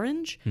deep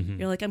orange,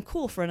 you're like, I'm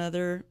cool for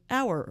another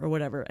hour or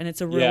whatever. And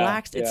it's a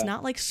relaxed, it's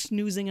not like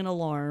snoozing an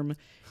alarm.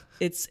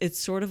 It's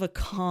sort of a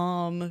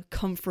calm,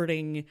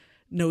 comforting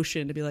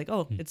notion to be like,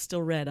 oh, it's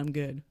still red, I'm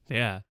good.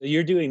 Yeah.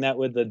 You're doing that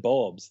with the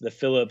bulbs, the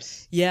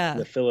Philips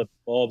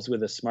bulbs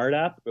with a smart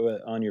app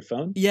on your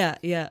phone.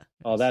 Yeah.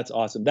 Oh, that's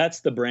awesome.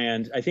 That's the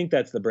brand. I think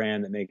that's the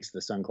brand that makes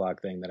the sun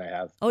clock thing that I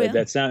have. Oh,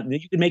 yeah?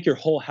 You can make your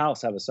whole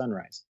house have a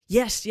sunrise.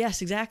 Yes,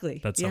 exactly.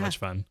 That's so Yeah. much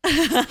fun.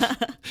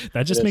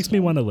 That just makes me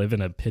want to live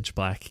in a pitch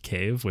black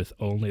cave with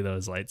only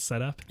those lights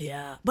set up.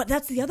 Yeah, but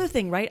that's the other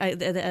thing, right?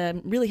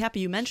 I'm really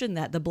happy you mentioned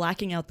that, the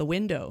blacking out the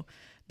window,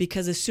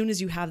 because as soon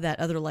as you have that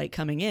other light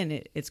coming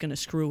in, it's going to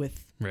screw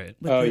with, Right.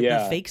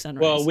 the fake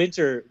sunrise. Well,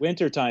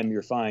 winter time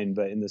you're fine,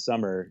 but in the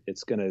summer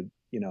it's gonna,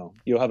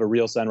 you'll have a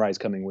real sunrise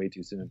coming way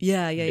too soon.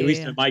 Yeah. At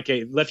least in my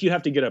case, if you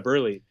have to get up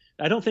early.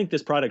 I don't think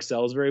this product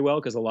sells very well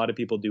because a lot of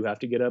people do have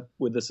to get up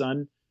with the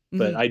sun,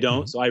 but I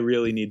don't. So I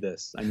really need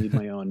this. I need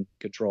my own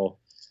control.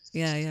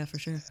 Yeah, for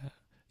sure.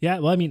 Yeah,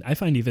 well, I mean, I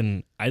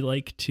find I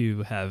like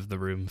to have the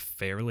room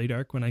fairly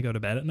dark when I go to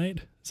bed at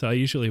night. So I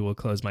usually will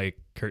close my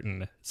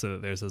curtain so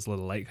that there's as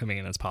little light coming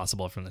in as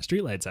possible from the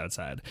streetlights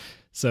outside.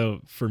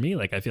 So for me,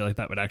 like, I feel like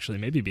that would actually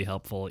maybe be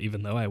helpful,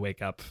 even though I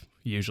wake up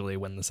usually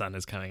when the sun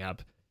is coming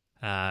up,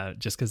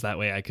 just because that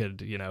way I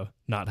could,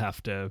 not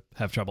have to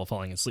have trouble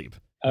falling asleep.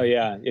 Oh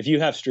yeah. If you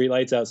have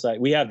streetlights outside,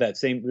 we have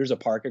there's a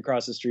park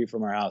across the street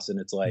from our house, and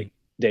it's like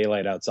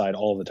daylight outside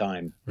all the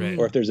time. Right.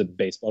 Or if there's a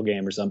baseball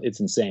game or something, it's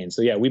insane.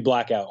 So yeah, we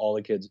black out all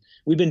the kids.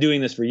 We've been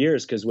doing this for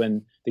years because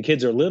when the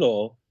kids are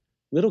little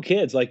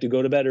kids like to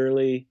go to bed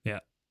early. Yeah.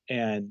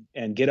 And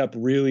get up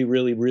really,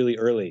 really, really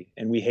early.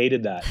 And we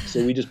hated that.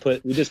 So we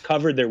just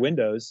covered their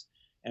windows,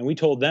 and we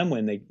told them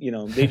when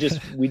we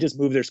just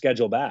moved their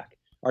schedule back.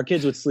 Our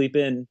kids would sleep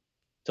in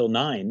till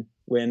 9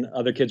 when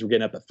other kids were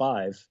getting up at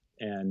 5.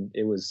 And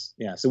it was,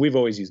 so we've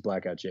always used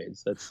blackout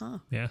shades. That's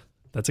Yeah.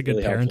 That's a good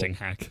really parenting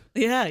helpful. hack.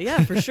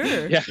 Yeah, for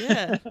sure.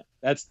 Yeah.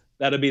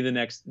 That'll be the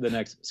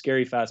next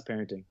scary fast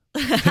parenting.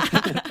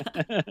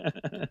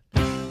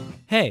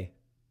 Hey,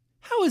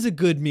 how is a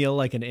good meal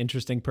like an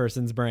interesting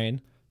person's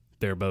brain?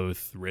 They're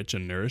both rich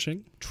and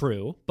nourishing.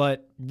 True,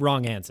 but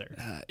wrong answer.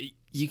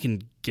 You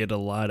can get a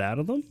lot out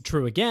of them.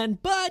 True again,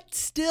 but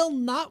still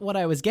not what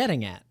I was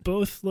getting at.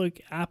 Both look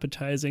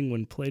appetizing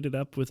when plated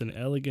up with an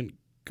elegant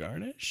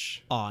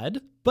garnish.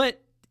 Odd,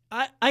 but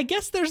I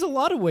guess there's a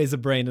lot of ways a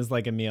brain is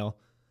like a meal.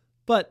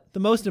 But the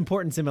most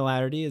important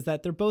similarity is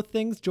that they're both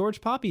things George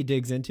Poppy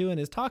digs into in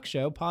his talk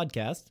show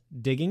podcast,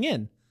 Digging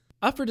In.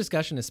 Up for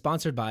Discussion is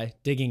sponsored by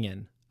Digging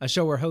In, a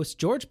show where host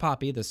George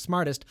Poppy, the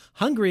smartest,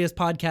 hungriest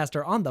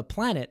podcaster on the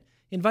planet,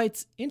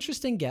 invites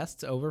interesting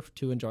guests over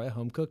to enjoy a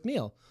home-cooked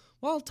meal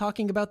while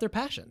talking about their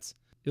passions.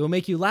 It will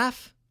make you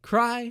laugh,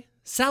 cry,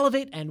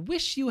 salivate, and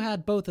wish you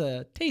had both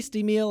a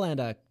tasty meal and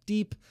a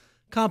deep,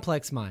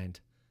 complex mind.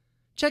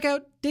 Check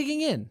out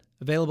Digging In,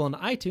 available on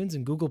iTunes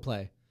and Google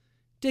Play.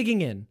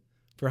 Digging In,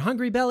 for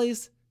hungry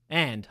bellies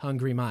and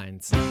hungry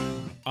minds.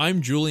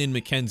 I'm Julian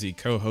McKenzie,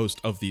 co-host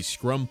of the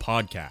Scrum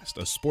Podcast,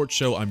 a sports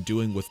show I'm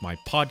doing with my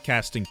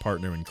podcasting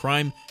partner in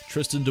crime,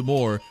 Tristan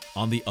D'Amour,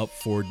 on the Up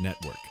Forward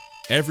Network.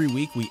 Every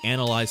week, we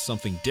analyze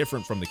something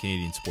different from the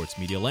Canadian sports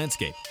media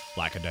landscape.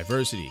 Lack of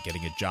diversity,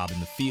 getting a job in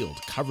the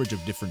field, coverage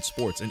of different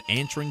sports, and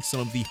answering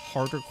some of the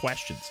harder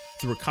questions.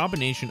 Through a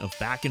combination of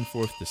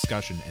back-and-forth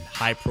discussion and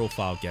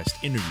high-profile guest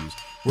interviews,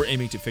 we're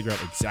aiming to figure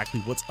out exactly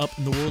what's up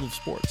in the world of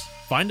sports.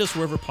 Find us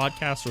wherever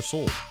podcasts are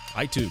sold.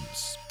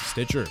 iTunes,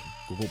 Stitcher,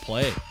 Google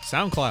Play,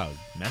 SoundCloud,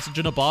 Message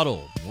in a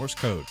Bottle, Morse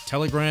Code,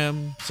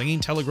 Telegram, Singing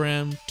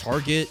Telegram,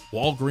 Target,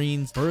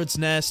 Walgreens, Bird's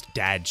Nest,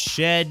 Dad's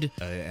Shed,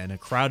 and a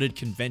crowded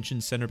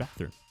convention center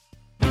bathroom.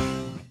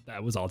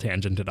 That was all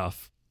tangented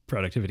off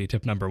productivity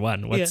tip number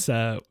 1. What's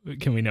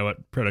can we know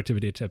what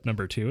productivity tip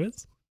number 2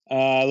 is?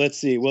 Let's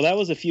see. Well, that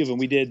was a few of them.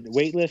 We did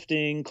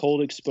weightlifting,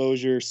 cold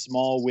exposure,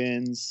 small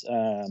wins.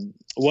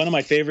 One of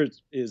my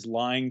favorites is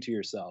lying to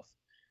yourself.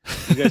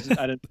 You guys,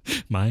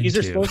 these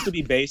are supposed to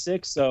be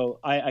basic, so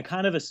I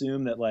kind of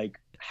assume that like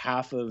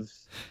half of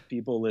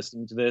people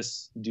listening to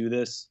this do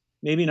this.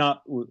 Maybe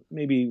not.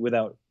 Maybe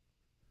without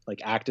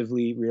like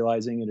actively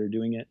realizing it or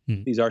doing it.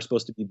 These are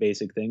supposed to be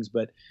basic things,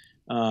 but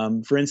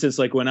for instance,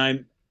 like when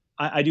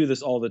I do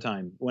this all the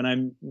time when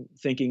I'm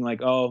thinking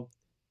like, oh,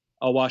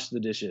 I'll wash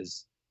the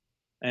dishes.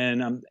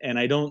 And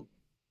I don't,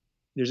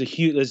 there's a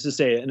huge, let's just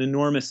say an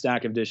enormous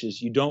stack of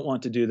dishes. You don't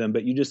want to do them,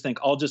 but you just think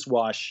I'll just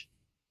wash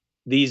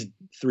these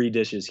 3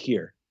 dishes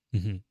here.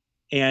 Mm-hmm.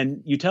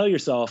 And you tell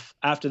yourself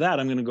after that,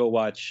 I'm going to go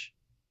watch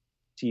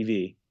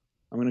TV.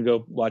 I'm going to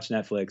go watch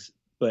Netflix.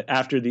 But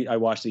after I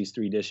wash these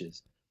 3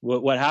 dishes,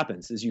 what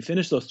happens is you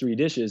finish those 3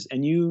 dishes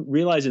and you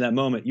realize in that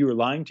moment you were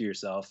lying to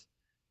yourself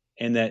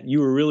and that you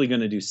were really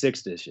going to do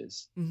 6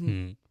 dishes.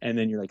 Mm-hmm. And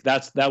then you're like,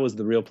 that was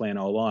the real plan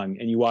all along.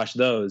 And you wash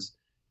those.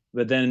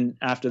 But then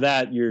after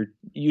that, you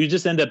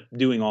just end up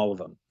doing all of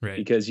them, right?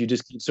 Because you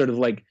just keep sort of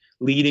like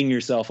leading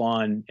yourself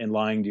on and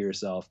lying to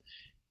yourself.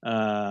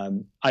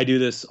 I do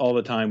this all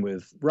the time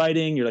with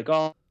writing. You're like,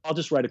 oh, I'll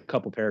just write a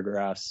couple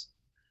paragraphs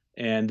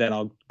and then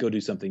I'll go do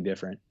something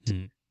different.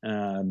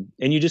 And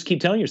you just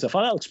keep telling yourself,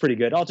 oh, that looks pretty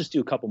good. I'll just do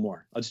a couple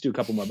more. But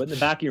in the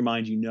back of your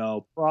mind,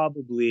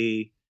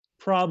 probably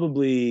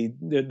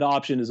the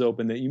option is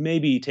open that you may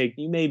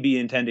be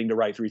intending to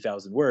write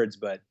 3,000 words,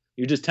 but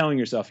you're just telling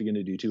yourself you're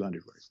going to do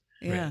 200 words.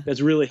 Yeah. Right? That's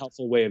a really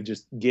helpful way of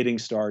just getting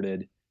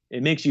started.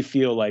 It makes you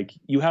feel like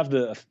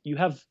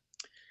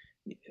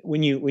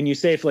when you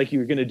say if like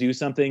you're going to do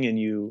something and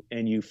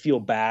you feel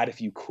bad if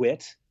you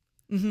quit,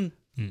 you're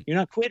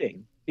not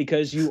quitting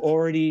because you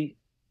already,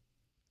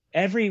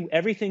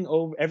 everything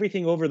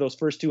over those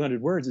first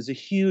 200 words is a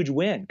huge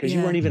win because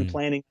you weren't even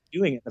planning on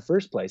doing it in the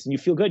first place. And you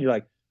feel good. You're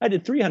like, I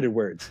did 300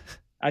 words.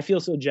 I feel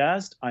so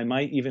jazzed. I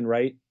might even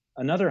write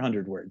another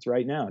 100 words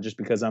right now just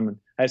because I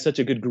have such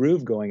a good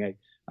groove going.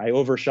 I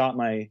overshot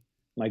my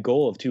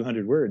goal of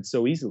 200 words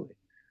so easily.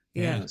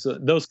 Yeah. So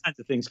those kinds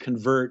of things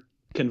convert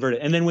it.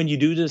 And then when you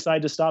do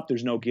decide to stop,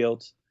 there's no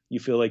guilt. You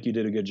feel like you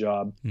did a good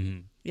job.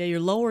 Mm-hmm. Yeah, you're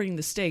lowering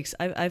the stakes.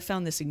 I've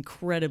found this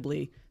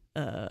incredibly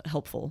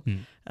helpful.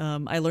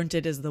 I learned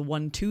it as the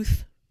one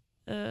tooth.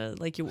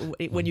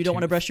 When you don't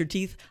want to brush your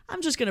teeth,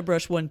 I'm just going to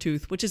brush one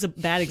tooth, which is a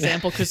bad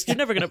example because you're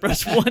never going to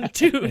brush one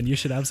tooth. And you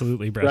should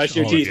absolutely brush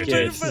your all teeth, of your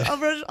kids. teeth. I'll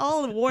brush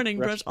all the warning,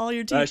 brush all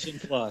your teeth. Brushing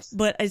plus.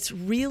 But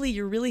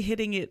you're really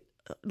hitting it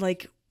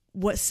like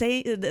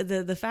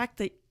the fact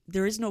that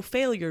there is no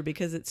failure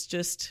because it's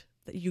just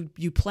that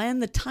you plan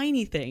the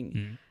tiny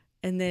thing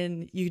and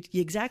then you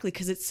exactly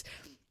because it's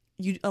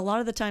a lot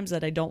of the times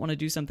that I don't want to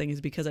do something is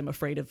because I'm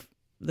afraid of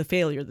the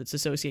failure that's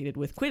associated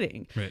with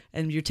quitting. Right.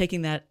 And you're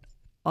taking that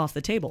off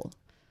the table.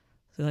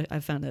 So I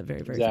found that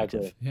very, very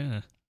effective.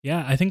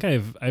 Yeah. I think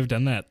I've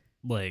done that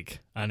like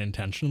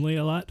unintentionally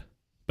a lot,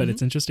 but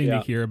it's interesting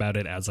to hear about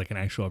it as like an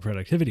actual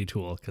productivity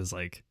tool because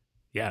like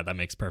Yeah, that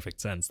makes perfect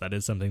sense. That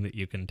is something that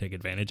you can take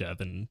advantage of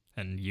and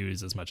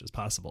use as much as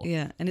possible.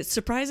 Yeah, and it's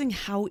surprising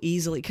how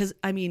easily, because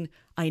I mean,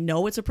 I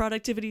know it's a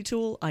productivity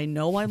tool. I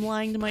know I'm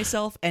lying to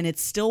myself, and it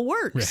still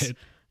works. Right.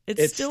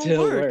 It still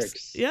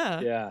works.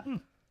 Yeah. Yeah.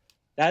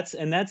 That's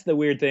the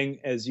weird thing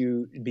as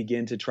you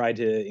begin to try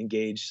to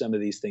engage some of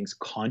these things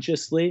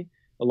consciously.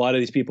 A lot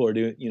of these people are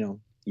doing,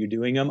 you're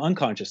doing them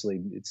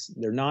unconsciously.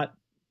 They're not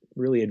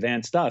really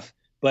advanced stuff,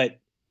 but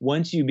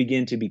once you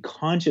begin to be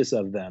conscious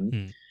of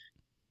them,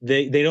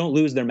 they don't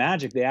lose their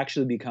magic. They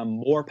actually become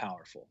more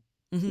powerful.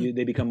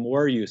 They become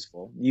more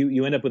useful.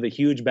 You end up with a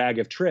huge bag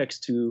of tricks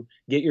to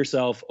get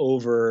yourself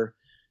over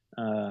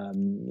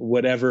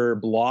whatever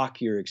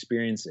block you're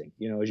experiencing.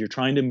 As you're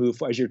trying to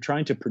move, as you're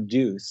trying to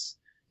produce,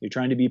 you're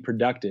trying to be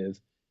productive,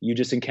 you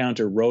just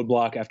encounter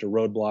roadblock after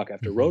roadblock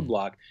after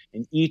roadblock,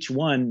 and each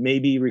one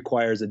maybe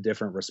requires a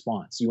different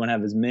response. You want to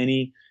have as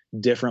many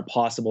different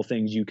possible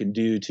things you can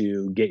do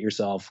to get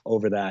yourself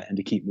over that and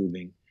to keep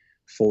moving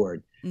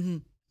forward.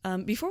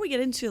 Before we get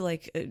into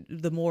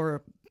the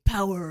more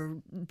power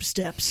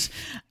steps,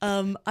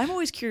 I'm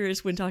always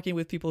curious when talking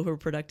with people who are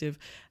productive,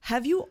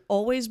 have you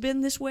always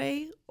been this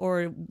way,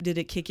 or did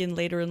it kick in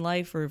later in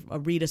life, or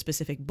read a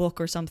specific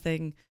book or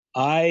something?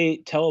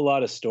 I tell a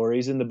lot of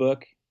stories in the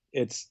book.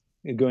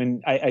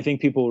 I think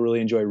people will really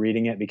enjoy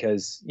reading it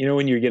because,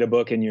 when you get a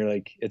book and you're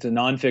like, it's a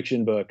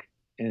nonfiction book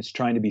and it's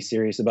trying to be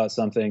serious about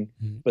something,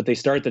 but they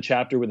start the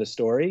chapter with a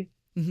story.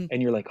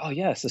 And you're like, oh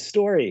yes, a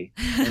story.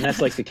 And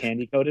that's like the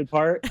candy coated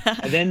part.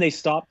 And then they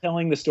stop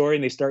telling the story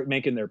and they start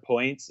making their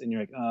points. And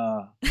you're like,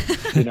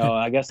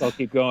 I guess I'll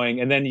keep going.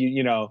 And then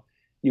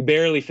you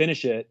barely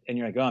finish it and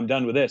you're like, oh, I'm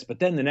done with this. But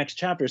then the next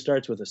chapter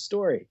starts with a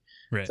story.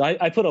 Right. So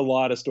I put a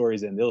lot of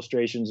stories in. The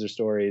illustrations are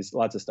stories,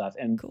 lots of stuff.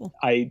 And cool.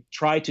 I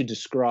try to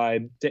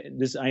describe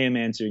this. I am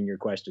answering your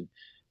question.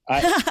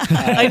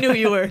 I knew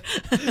you were.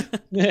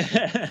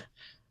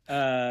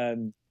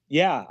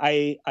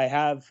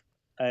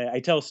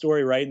 I tell a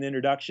story right in the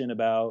introduction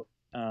about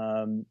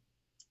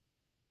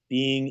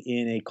being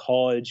in a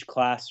college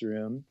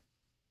classroom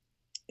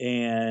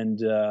and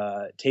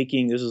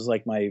this was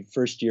like my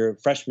first year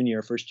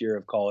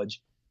of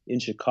college in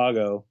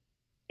Chicago.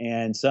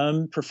 And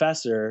some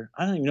professor,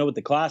 I don't even know what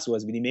the class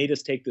was, but he made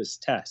us take this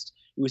test.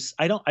 It was,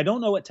 I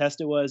don't know what test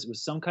it was. It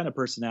was some kind of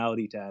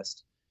personality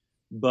test,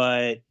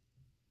 but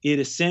it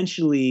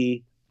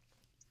essentially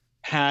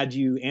had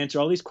you answer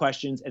all these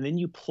questions and then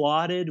you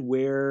plotted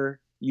where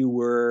you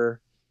were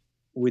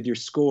with your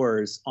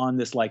scores on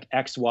this like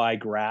XY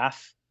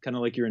graph, kind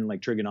of like you're in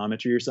like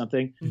trigonometry or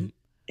something.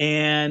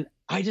 And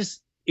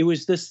it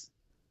was this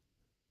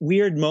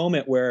weird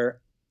moment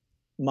where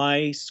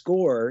my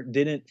score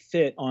didn't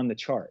fit on the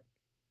chart.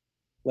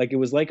 Like it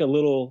was like a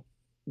little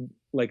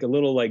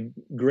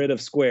grid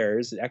of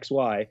squares,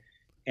 XY,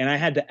 and I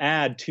had to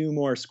add 2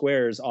 more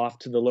squares off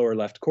to the lower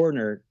left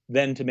corner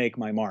then to make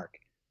my mark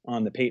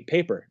on the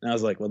paper. And I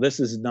was like, well, this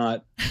is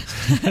not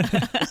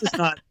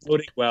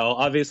voting well.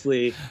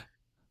 Obviously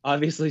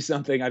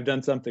I've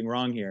done something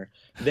wrong here.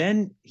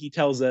 Then he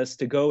tells us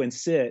to go and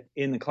sit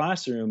in the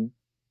classroom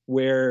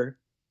where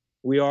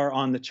we are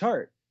on the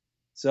chart.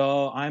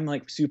 So I'm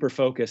like super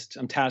focused.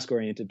 I'm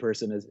task-oriented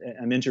person.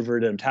 I'm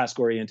introverted. I'm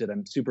task-oriented.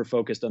 I'm super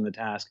focused on the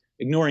task,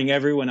 ignoring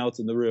everyone else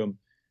in the room.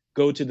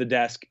 Go to the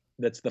desk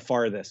that's the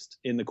farthest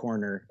in the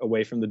corner,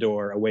 away from the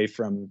door, away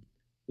from,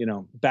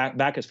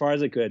 back as far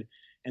as I could.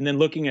 And then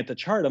looking at the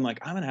chart, I'm like,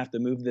 I'm going to have to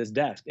move this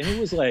desk. And it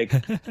was like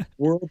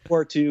World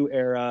War II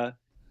era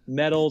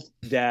metal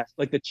desk,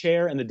 like the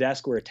chair and the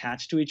desk were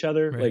attached to each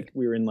other. Right. Like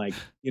we were in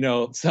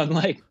some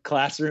like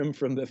classroom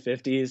from the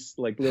 50s,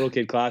 like little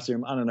kid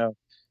classroom. I don't know.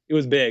 It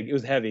was big. It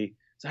was heavy.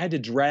 So I had to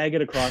drag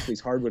it across these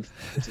hardwood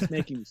floors. It's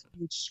making this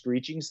huge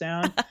screeching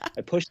sound.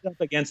 I pushed it up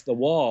against the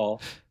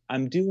wall.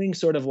 I'm doing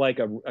sort of like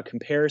a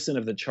comparison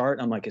of the chart.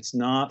 I'm like, it's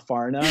not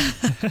far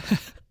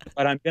enough,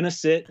 but I'm going to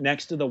sit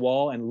next to the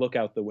wall and look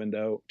out the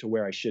window to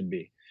where I should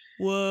be.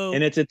 Whoa.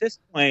 And it's at this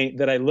point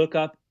that I look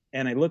up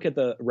and I look at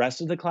the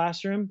rest of the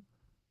classroom.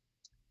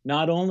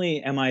 Not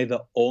only am I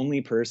the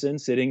only person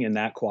sitting in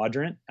that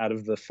quadrant out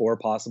of the 4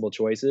 possible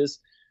choices,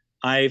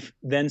 I've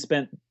then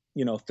spent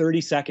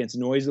 30 seconds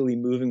noisily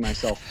moving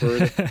myself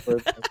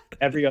further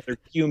every other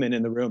human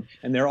in the room,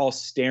 and they're all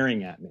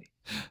staring at me,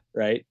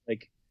 right?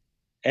 Like,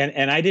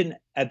 and I didn't,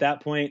 at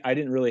that point, I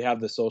didn't really have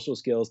the social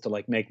skills to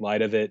like make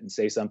light of it and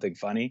say something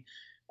funny.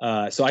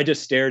 So I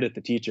just stared at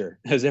the teacher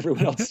as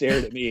everyone else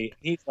stared at me.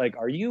 He's like,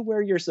 "Are you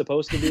where you're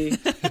supposed to be?"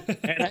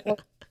 And I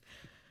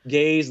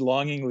gaze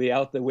longingly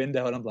out the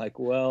window, and I'm like,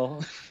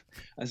 "Well,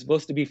 I'm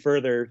supposed to be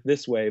further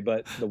this way,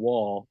 but the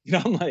wall,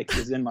 I'm like,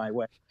 is in my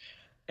way."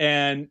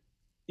 And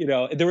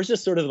there was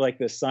just sort of like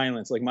this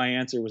silence. Like my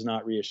answer was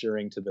not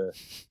reassuring to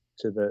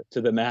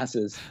the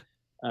masses.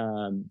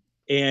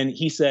 And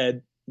he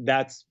said,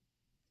 "That's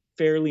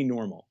fairly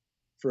normal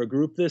for a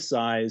group this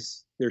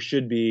size. There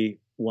should be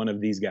one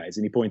of these guys."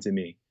 And he points at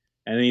me,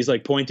 and then he's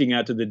like pointing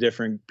out to the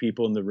different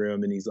people in the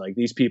room. And he's like,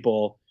 these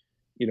people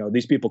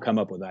come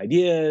up with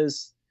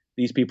ideas.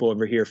 These people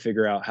over here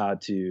figure out how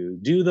to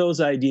do those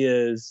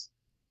ideas.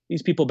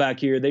 these people back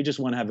here, they just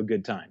want to have a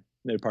good time.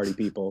 They're party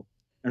people.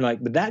 And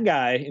like, but that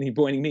guy, and he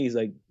pointing me, he's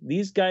like,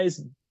 these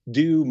guys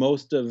do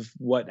most of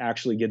what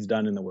actually gets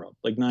done in the world,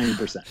 like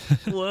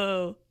 90%.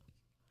 Whoa.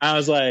 I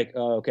was like,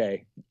 oh,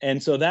 okay.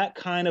 And so that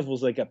kind of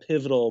was like a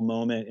pivotal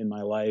moment in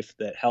my life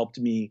that helped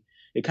me.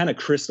 It kind of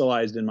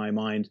crystallized in my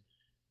mind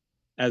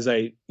as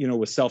I,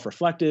 was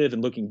self-reflective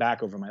and looking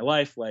back over my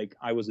life. Like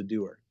I was a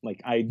doer.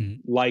 Like I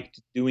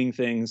liked doing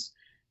things,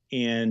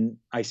 and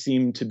I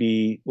seemed to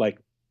be like,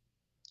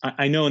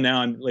 I know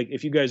now, I'm like,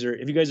 if you guys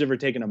ever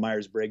taken a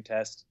Myers-Briggs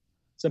test,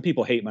 some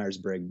people hate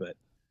Myers-Briggs, but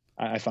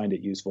I find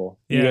it useful.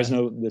 Yeah. You guys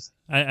know this?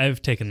 I've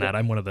taken that.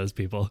 I'm one of those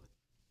people.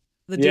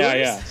 The doers?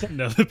 Yeah.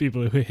 No, the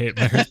people who hate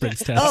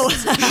Myers-Briggs tests. Oh.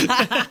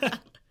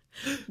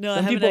 No, I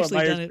Some haven't people are actually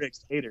done it.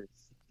 Myers-Briggs haters.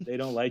 They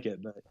don't like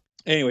it. But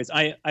anyways,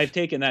 I've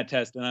taken that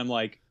test, and I'm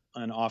like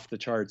an off the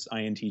charts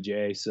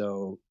INTJ.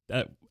 So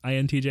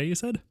INTJ, you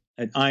said?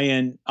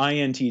 an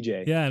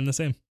INTJ. Yeah, I'm the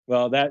same.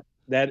 Well, that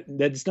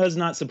does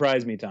not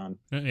surprise me, Tom.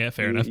 Yeah,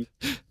 fair enough.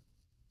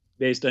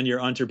 Based on your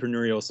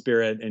entrepreneurial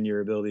spirit and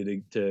your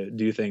ability to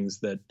do things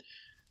that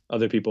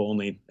other people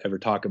only ever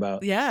talk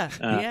about. Yeah,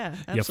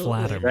 absolutely. You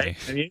flatter me. Right?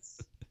 I mean,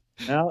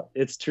 well,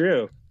 it's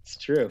true. It's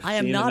true. I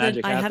am Seeing the not.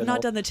 magic I have happen not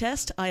all- done the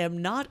test. I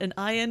am not an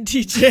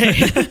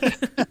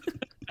INTJ.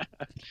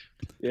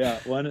 Yeah,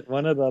 one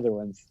of the other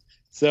ones.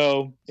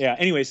 So yeah.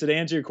 Anyway, so to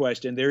answer your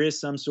question, there is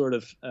some sort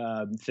of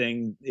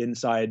thing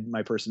inside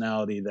my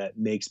personality that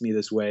makes me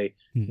this way.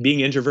 Being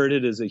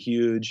introverted is a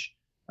huge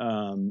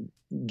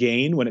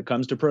gain when it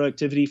comes to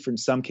productivity. For in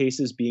some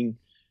cases, being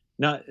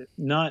not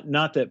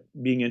that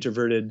being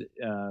introverted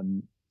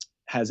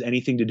has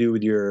anything to do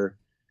with your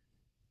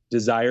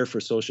desire for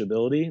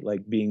sociability,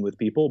 like being with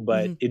people,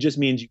 but it just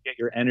means you get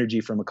your energy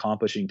from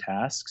accomplishing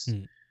tasks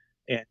and,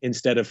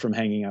 instead of from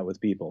hanging out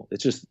with people.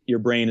 It's just your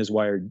brain is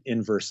wired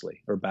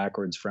inversely or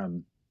backwards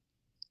from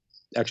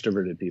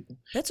extroverted people.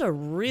 That's a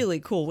really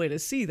cool way to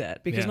see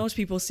that, because Yeah. most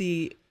people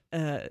see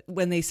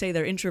when they say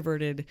they're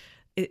introverted,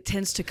 it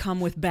tends to come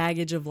with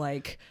baggage of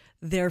like,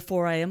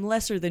 therefore I am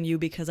lesser than you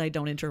because I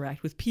don't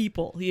interact with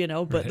people,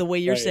 But Right. the way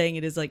you're Right. saying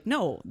it is like,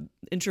 no,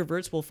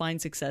 introverts will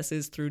find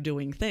successes through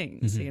doing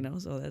things,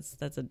 So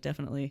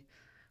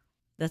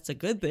that's a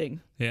good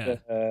thing. Yeah.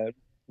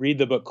 Read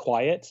the book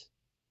Quiet.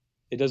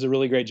 It does a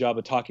really great job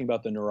of talking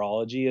about the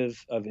neurology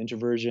of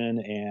introversion,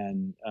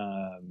 and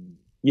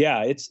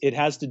it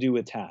has to do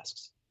with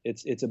tasks.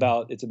 It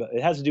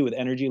has to do with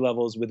energy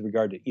levels with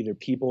regard to either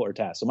people or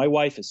tasks. So my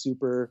wife is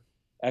super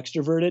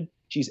extroverted.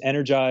 She's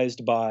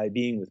energized by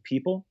being with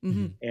people,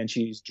 and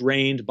she's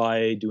drained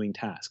by doing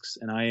tasks.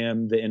 And I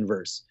am the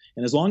inverse.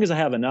 And as long as I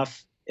have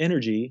enough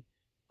energy,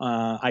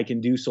 I can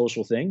do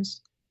social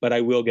things, but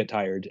I will get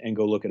tired and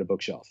go look at a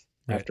bookshelf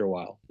after a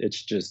while. It's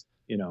just,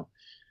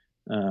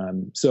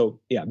 so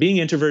yeah, being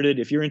introverted,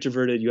 if you're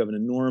introverted, you have an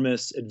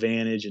enormous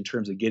advantage in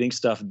terms of getting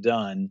stuff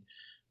done,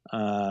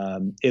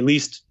 at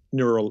least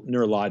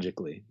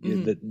neurologically.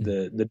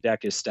 The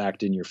deck is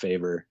stacked in your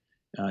favor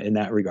in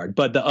that regard.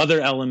 But the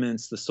other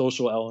elements, the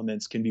social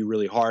elements, can be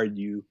really hard.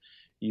 You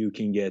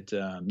can get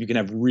you can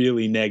have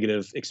really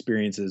negative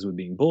experiences with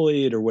being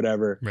bullied or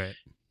whatever. Right.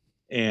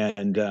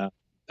 And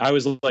I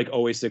was like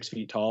always 6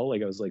 feet tall.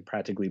 Like I was like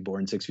practically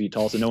born 6 feet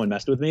tall, so no one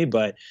messed with me.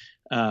 But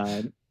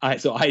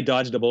I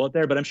dodged a bullet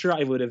there. But I'm sure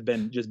I would have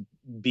been just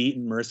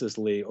beaten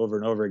mercilessly over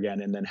and over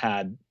again, and then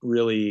had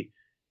really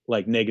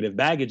like negative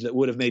baggage that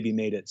would have maybe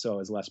made it so I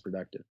was less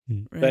productive.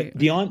 Right. But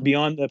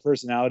beyond the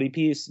personality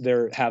piece,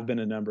 there have been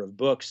a number of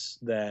books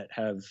that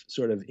have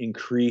sort of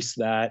increased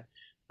that.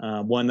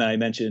 One that I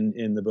mentioned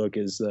in the book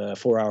is the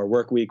 4-Hour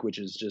Workweek, which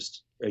is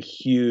just a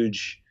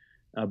huge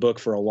book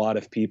for a lot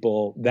of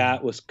people.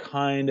 That was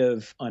kind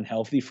of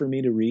unhealthy for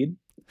me to read.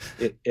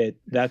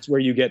 That's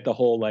where you get the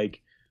whole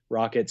like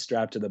rocket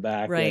strapped to the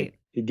back. Right. Like,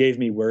 it gave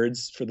me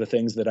words for the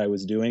things that I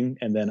was doing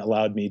and then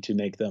allowed me to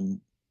make them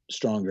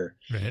stronger.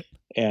 Right.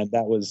 And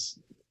that was,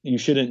 you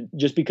shouldn't,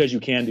 just because you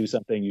can do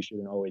something, you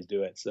shouldn't always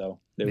do it. So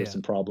there were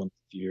some problems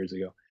a few years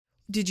ago.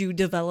 Did you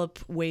develop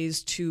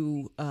ways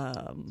to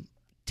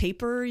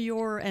taper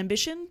your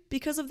ambition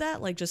because of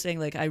that? Like just saying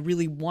like, I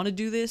really want to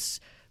do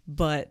this,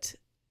 but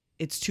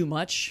it's too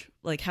much.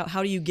 Like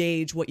how do you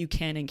gauge what you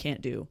can and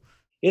can't do?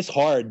 It's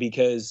hard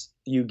because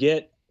you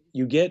get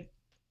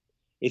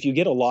if you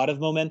get a lot of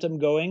momentum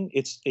going,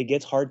 it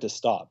gets hard to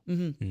stop.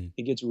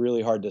 It gets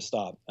really hard to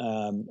stop.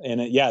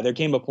 There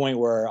came a point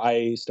where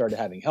I started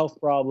having health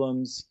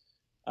problems.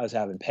 I was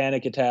having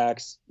panic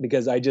attacks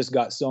because I just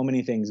got so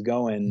many things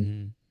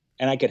going,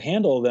 and I could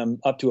handle them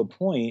up to a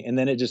point, and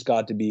then it just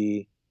got to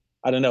be,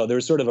 I don't know, there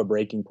was sort of a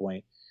breaking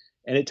point.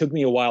 And it took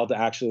me a while to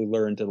actually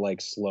learn to like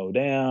slow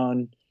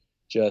down,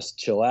 just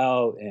chill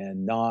out,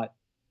 and not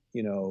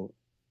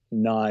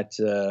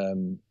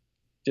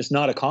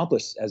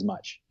accomplish as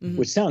much,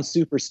 which sounds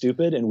super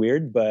stupid and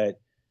weird, but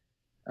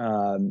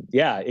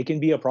it can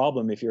be a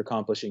problem if you're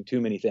accomplishing too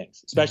many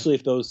things, especially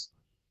if those,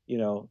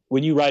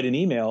 when you write an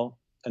email,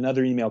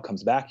 another email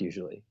comes back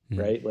usually,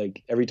 right?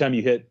 Like every time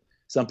you hit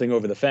something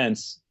over the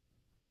fence,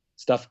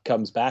 stuff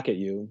comes back at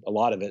you, a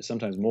lot of it,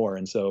 sometimes more.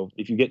 And so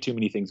if you get too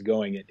many things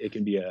going, it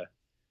can be a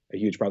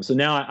huge problem. So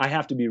now I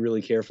have to be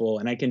really careful,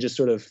 and I can just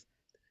sort of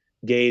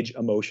gauge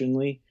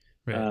emotionally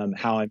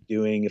how I'm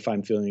doing, if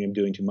I'm feeling I'm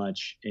doing too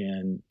much.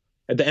 And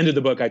at the end of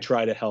the book, I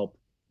try to help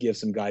give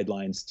some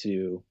guidelines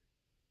to,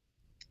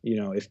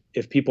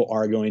 if people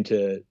are going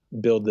to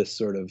build this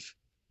sort of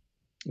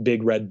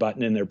big red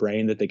button in their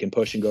brain that they can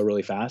push and go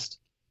really fast,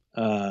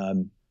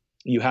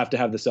 you have to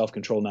have the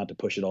self-control not to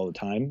push it all the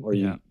time, or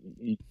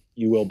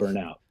you will burn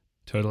out.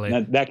 Totally.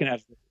 And that can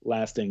have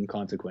lasting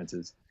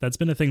consequences. That's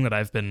been a thing that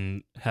I've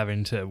been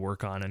having to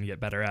work on and get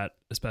better at,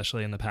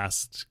 especially in the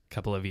past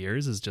couple of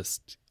years, is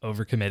just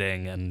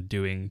overcommitting and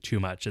doing too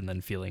much and then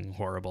feeling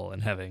horrible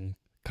and having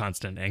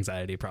constant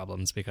anxiety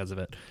problems because of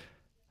it.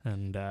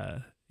 And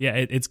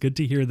it's good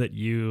to hear that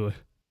you,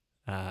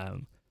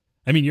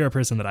 you're a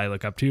person that I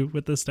look up to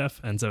with this stuff.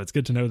 And so it's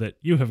good to know that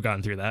you have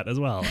gone through that as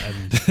well.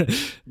 And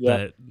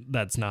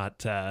that's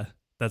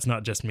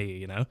not just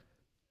me,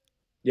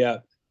 Yeah.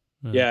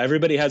 Yeah.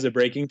 Everybody has a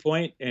breaking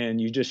point,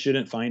 and you just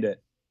shouldn't find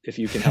it if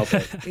you can help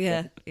it.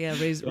 Yeah.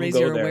 Raise Don't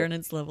your go there.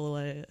 awareness level,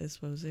 I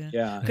suppose. Yeah.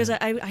 Yeah. Because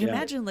I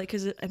imagine,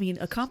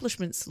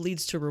 accomplishments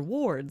leads to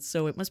rewards.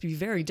 So it must be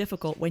very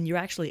difficult when you're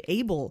actually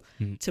able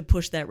to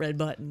push that red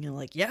button. You're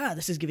like, yeah,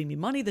 this is giving me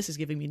money. This is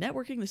giving me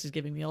networking. This is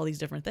giving me all these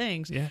different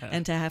things. Yeah.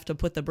 And to have to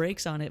put the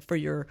brakes on it for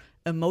your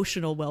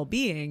emotional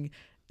well-being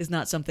is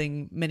not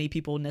something many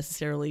people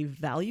necessarily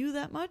value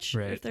that much.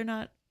 Right. If they're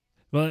not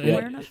Well,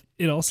 aware enough.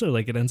 it also,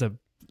 it ends up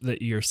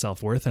that your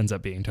self-worth ends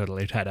up being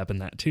totally tied up in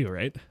that too,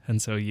 right?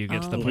 And so you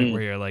get to the point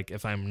where you're like,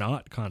 if I'm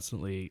not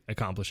constantly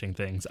accomplishing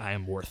things, I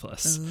am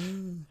worthless.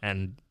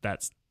 And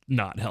that's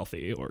not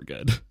healthy or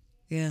good.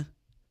 Yeah.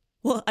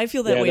 Well, I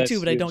feel that way that's too,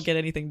 but I huge. don't get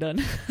anything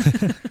done.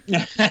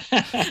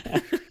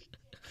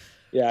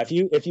 Yeah, if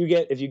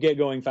you get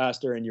going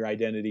faster and your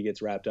identity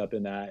gets wrapped up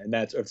in that, and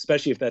that's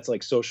especially if that's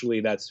like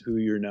socially, that's who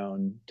you're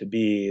known to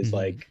be, is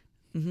like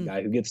the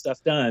guy who gets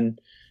stuff done.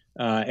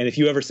 And if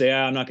you ever say,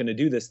 I'm not going to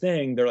do this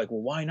thing, they're like,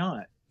 well, why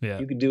not? Yeah.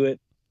 You could do it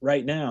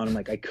right now. And I'm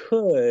like, I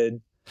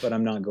could, but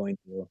I'm not going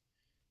to.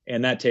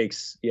 And that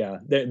takes,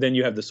 then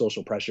you have the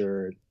social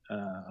pressure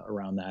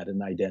around that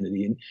and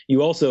identity. And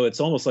you also, it's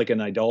almost like an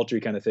idolatry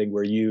kind of thing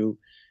where you,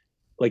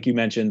 like you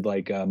mentioned,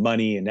 like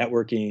money and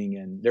networking,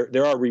 and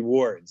there are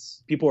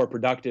rewards. People are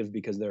productive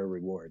because there are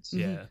rewards.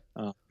 Yeah.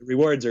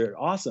 Rewards are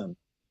awesome,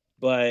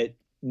 but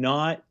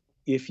not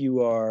if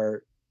you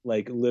are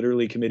like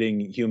literally committing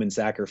human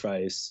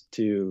sacrifice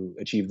to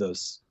achieve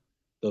those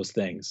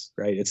things,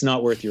 right? It's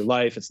not worth your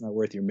life. It's not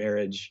worth your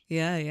marriage,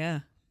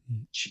 Yeah.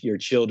 your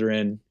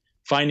children.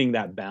 Finding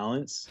that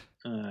balance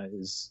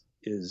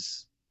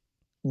is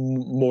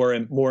more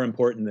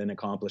important than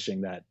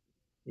accomplishing that,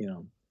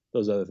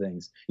 those other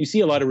things. You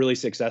see a lot of really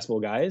successful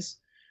guys.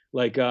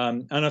 Like, I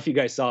don't know if you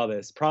guys saw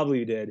this, probably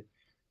you did.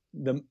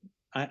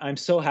 I'm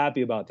so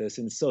happy about this,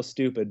 and it's so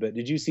stupid, but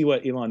did you see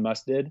what Elon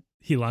Musk did?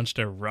 He launched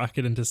a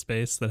rocket into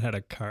space that had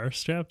a car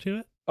strapped to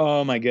it.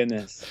 Oh my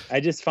goodness. I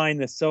just find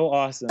this so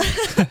awesome.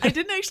 I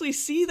didn't actually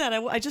see that.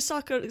 I just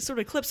saw sort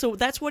of clips. So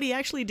that's what he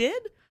actually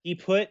did?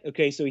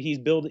 So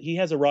he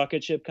has a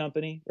rocket ship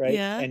company, right?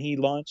 Yeah. And he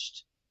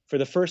launched, for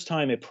the first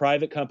time, a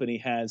private company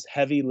has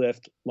heavy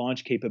lift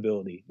launch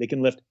capability. They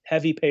can lift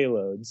heavy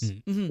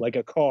payloads like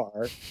a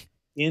car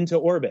into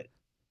orbit.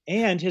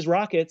 And his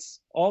rockets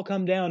all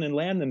come down and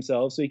land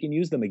themselves so he can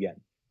use them again.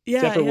 Yeah.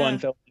 Except for one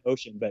fell in the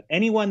ocean. But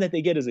anyone that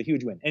they get is a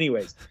huge win.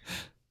 Anyways,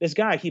 this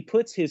guy, he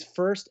puts his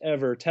first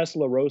ever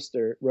Tesla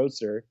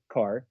Roadster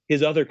car,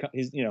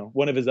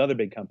 one of his other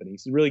big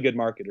companies. He's a really good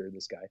marketer,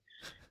 this guy.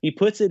 He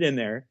puts it in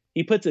there.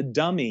 He puts a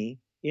dummy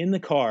in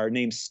the car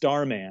named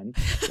Starman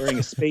wearing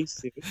a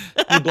spacesuit.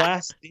 He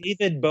blasts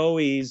David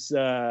Bowie's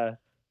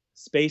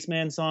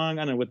Spaceman song.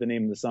 I don't know what the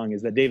name of the song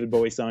is, that David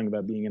Bowie song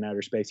about being in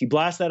outer space. He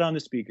blasts that on the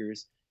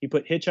speakers. He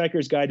put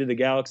Hitchhiker's Guide to the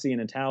Galaxy in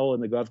a towel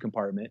in the glove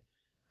compartment,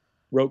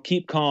 wrote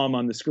Keep Calm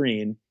on the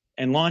screen,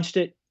 and launched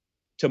it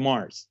to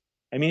Mars.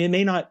 I mean, it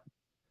may not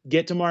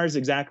get to Mars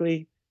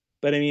exactly,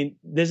 but I mean,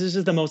 this is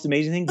just the most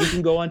amazing thing. You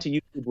can go onto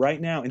YouTube right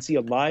now and see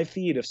a live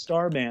feed of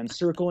Starman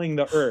circling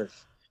the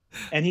Earth,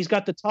 and he's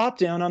got the top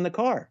down on the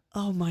car.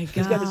 Oh my God.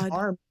 He's got his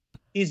arm.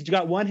 He's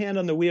got one hand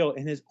on the wheel,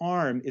 and his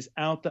arm is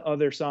out the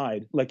other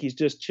side, like he's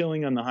just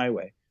chilling on the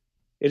highway.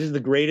 It is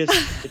the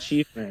greatest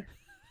achievement.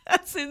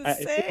 That's insane.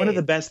 It's one of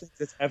the best things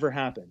that's ever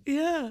happened.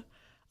 Yeah.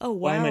 Oh, wow.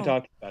 Why am I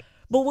talking about it?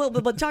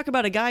 But talk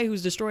about a guy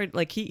who's destroyed,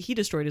 like he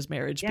destroyed his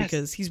marriage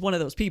because he's one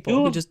of those people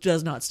who just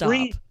does not stop.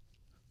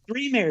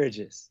 Three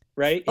marriages,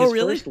 right? Oh, His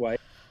really? first wife.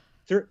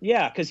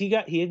 Because he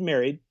had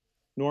married,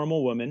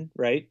 normal woman,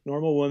 right?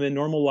 Normal woman,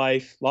 normal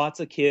life,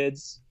 lots of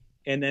kids,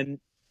 and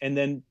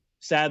then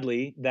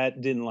sadly that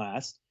didn't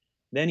last.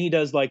 Then he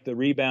does like the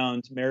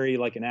rebound, marry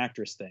like an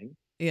actress thing.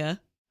 Yeah.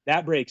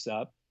 That breaks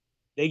up.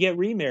 They get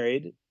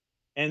remarried,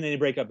 and then they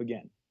break up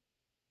again.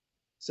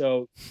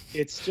 So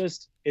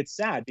it's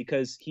sad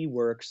because he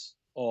works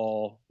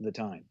all the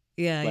time.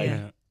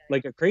 Yeah.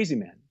 Like a crazy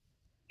man.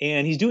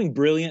 And he's doing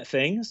brilliant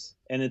things,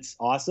 and it's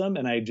awesome.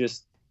 And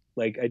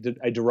Like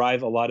I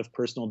derive a lot of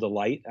personal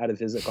delight out of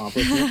his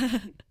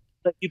accomplishment.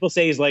 But people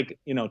say he's like,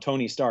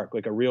 Tony Stark,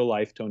 like a real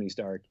life Tony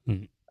Stark.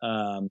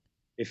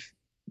 If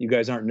you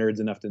guys aren't nerds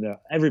enough to know,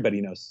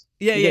 everybody knows.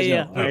 Yeah.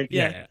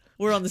 Yeah.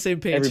 We're on the same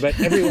page.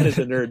 Everyone is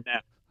a nerd now.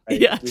 Right?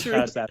 Yeah, we true.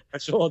 passed that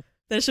threshold.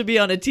 That should be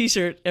on a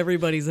t-shirt.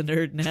 Everybody's a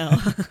nerd now.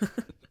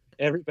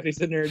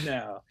 Everybody's a nerd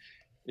now.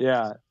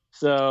 Yeah.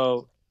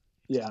 So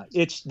yeah,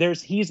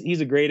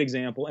 he's a great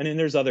example. And then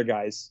there's other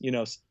guys,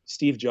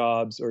 Steve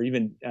Jobs or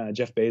even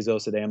Jeff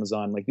Bezos at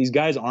Amazon. Like these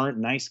guys aren't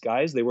nice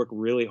guys. They work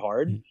really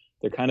hard.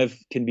 They kind of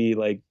can be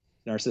like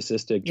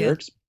narcissistic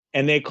jerks,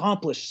 and they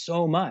accomplish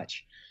so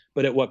much,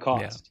 but at what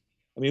cost?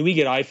 Yeah. I mean, we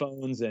get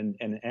iPhones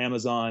and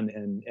Amazon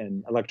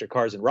and electric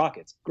cars and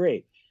rockets.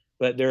 Great.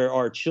 But there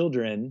are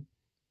children.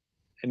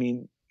 I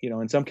mean,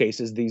 in some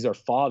cases, these are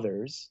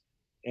fathers,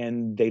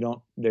 and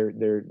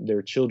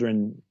their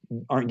children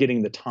aren't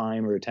getting the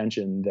time or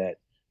attention that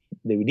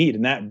they would need.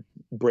 And that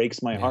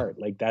breaks my heart.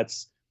 Like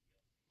that's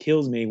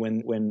kills me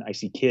when I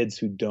see kids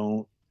who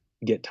don't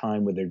get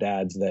time with their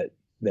dads that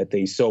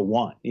they so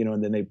want,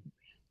 and then they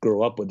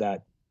grow up with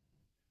that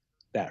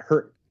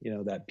hurt,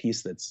 that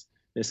piece that's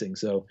missing.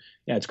 So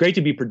yeah, it's great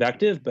to be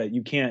productive, but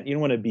you don't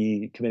want to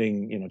be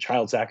committing,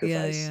 child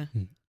sacrifice. Yeah.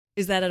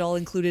 Is that at all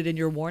included in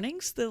your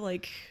warnings? The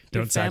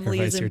don't family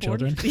sacrifice is your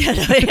important?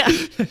 children. Yeah,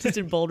 just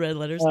in bold red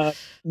letters.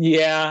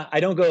 Yeah,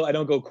 I don't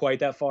go quite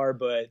that far,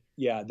 but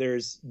yeah,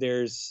 there's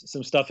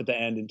some stuff at the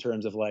end in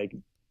terms of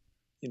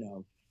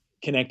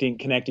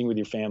connecting with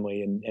your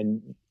family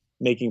and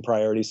making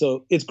priorities.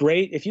 So it's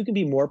great if you can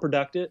be more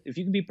productive. If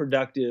you can be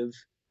productive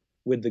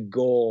with the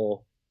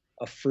goal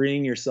of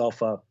freeing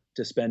yourself up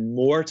to spend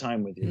more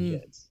time with your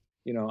kids.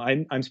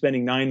 I'm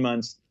spending 9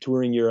 months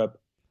touring Europe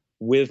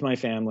with my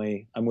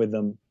family. I'm with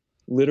them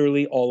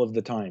literally all of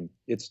the time.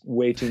 It's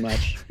way too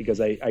much because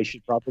I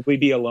should probably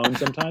be alone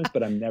sometimes,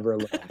 but I'm never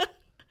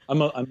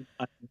alone.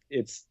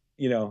 It's,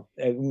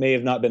 it may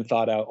have not been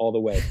thought out all the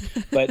way,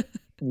 but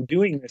we're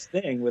doing this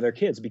thing with our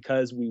kids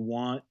because we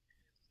want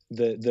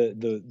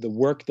the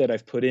work that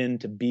I've put in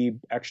to be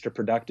extra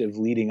productive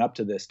leading up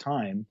to this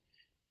time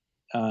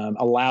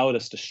allowed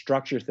us to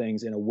structure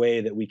things in a way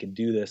that we could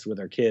do this with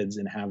our kids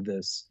and have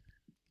this,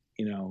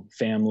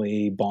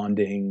 family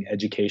bonding,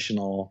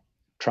 educational,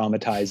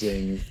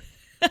 traumatizing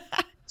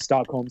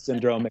Stockholm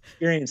syndrome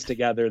experience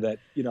together that,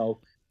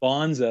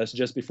 bonds us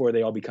just before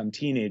they all become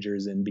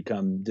teenagers and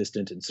become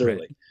distant and surly.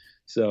 Right.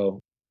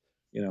 So,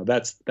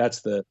 that's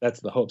the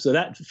hope. So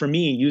that for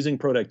me, using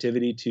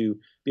productivity to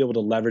be able to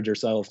leverage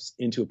ourselves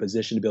into a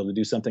position to be able to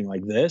do something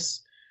like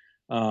this,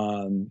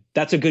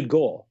 that's a good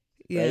goal.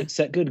 Yeah. Right?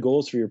 Set good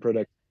goals for your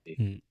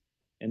productivity.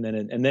 And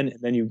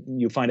then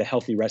you find a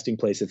healthy resting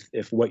place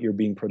if what you're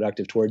being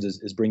productive towards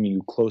is bringing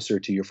you closer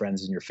to your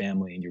friends and your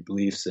family and your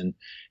beliefs and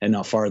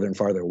not farther and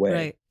farther away.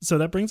 Right. So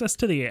that brings us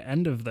to the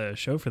end of the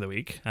show for the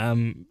week.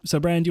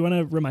 So Brian, do you want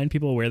to remind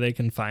people where they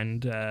can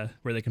find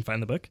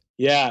the book?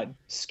 Yeah,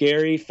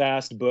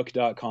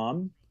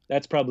 scaryfastbook.com.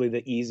 That's probably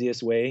the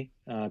easiest way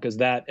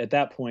because at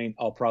that point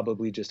I'll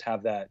probably just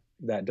have that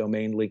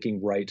domain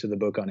linking right to the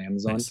book on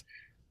Amazon. Nice.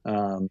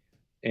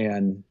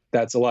 And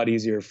that's a lot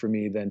easier for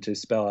me than to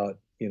spell out,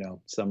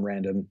 some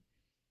random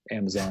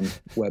Amazon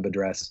web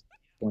address.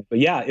 But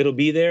yeah, it'll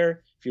be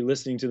there. If you're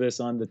listening to this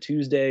on the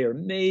Tuesday or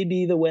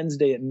maybe the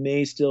Wednesday, it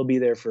may still be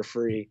there for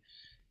free.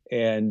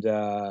 And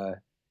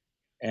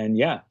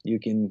yeah, you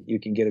can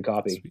get a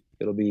copy. Sweet.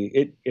 It'll be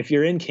it. If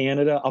you're in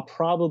Canada,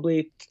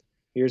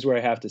 here's where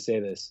I have to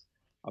say this.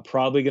 I'm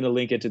probably going to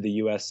link it to the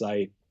US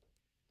site.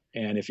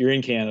 And if you're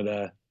in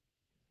Canada,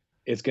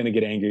 it's going to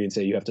get angry and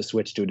say you have to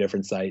switch to a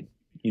different site.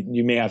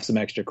 You may have some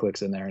extra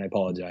clicks in there, and I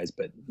apologize,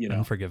 but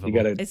unforgivable. You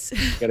I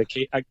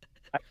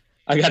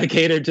got to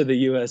cater to the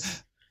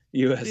US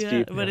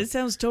people. But it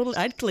sounds totally.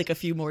 I'd click a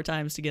few more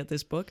times to get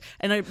this book,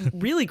 and a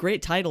really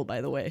great title,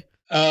 by the way.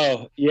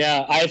 Oh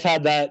yeah, I've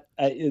had that.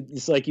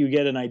 It's like you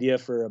get an idea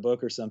for a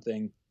book or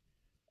something,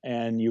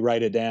 and you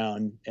write it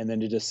down, and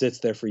then it just sits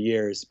there for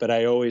years. But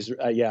I always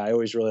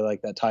really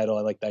like that title.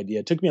 I like the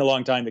idea. It took me a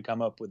long time to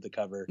come up with the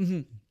cover.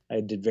 Mm-hmm.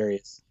 I did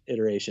various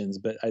iterations,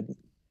 but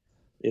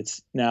it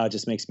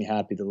just makes me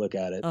happy to look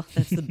at it. Oh,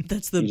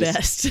 that's the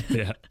best.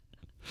 Yeah.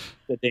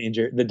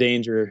 The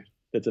danger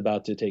that's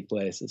about to take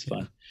place. It's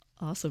fun.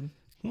 Awesome.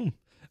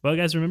 Well,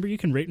 guys, remember you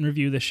can rate and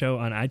review the show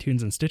on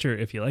iTunes and Stitcher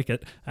if you like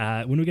it.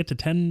 When we get to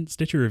 10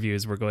 Stitcher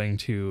reviews, we're going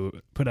to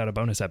put out a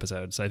bonus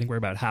episode. So I think we're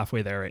about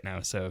halfway there right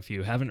now. So if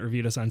you haven't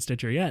reviewed us on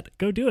Stitcher yet,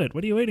 go do it.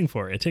 What are you waiting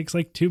for? It takes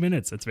like 2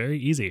 minutes. It's very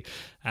easy.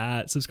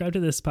 Subscribe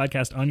to this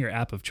podcast on your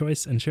app of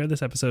choice and share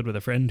this episode with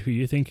a friend who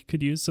you think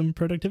could use some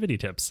productivity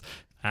tips.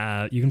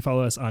 You can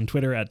follow us on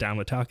Twitter at Down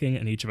With Talking,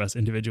 and each of us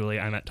individually.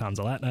 I'm at Tom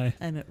Zalatni.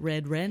 I'm at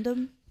Red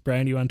Random.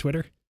 Brian, you on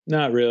Twitter?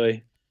 Not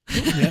really.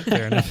 Yeah,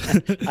 fair enough.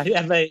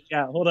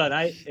 Hold on.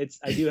 I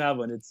do have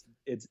one.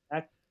 It's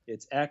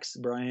X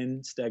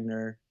Brian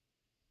Stegner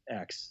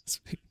X.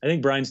 I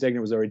think Brian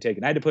Stegner was already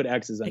taken. I had to put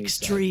X's on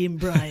Extreme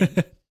each Brian.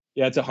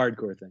 Yeah, it's a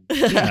hardcore thing.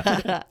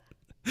 Yeah.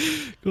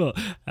 Cool.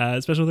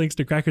 Special thanks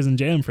to Crackers and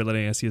Jam for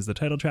letting us use the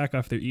title track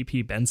off their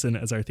EP Benson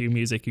as our theme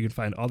music. You can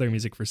find all their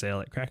music for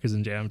sale at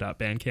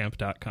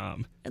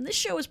crackersandjam.bandcamp.com. And this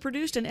show is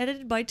produced and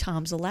edited by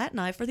Tom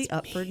Zalatni for the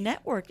Upford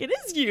Network. It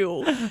is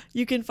you.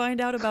 You can find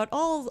out about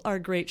all our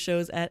great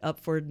shows at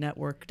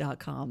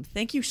upfordnetwork.com.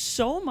 Thank you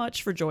so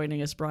much for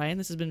joining us, Brian.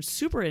 This has been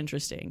super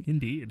interesting.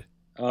 Indeed.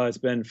 Oh, it's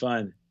been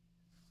fun.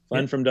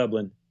 Fun from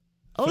Dublin.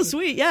 Oh,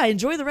 sweet. Yeah,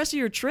 enjoy the rest of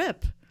your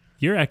trip.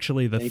 You're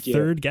actually the Thank you.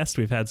 third guest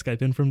we've had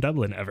Skype in from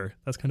Dublin ever.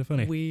 That's kind of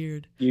funny.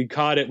 Weird. You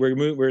caught it. We're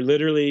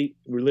literally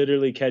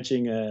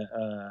catching a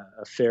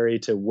ferry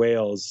to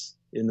Wales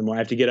in the morning.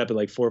 I have to get up at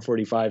like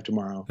 4:45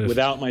 tomorrow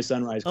without my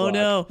sunrise clock. Oh,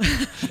 no.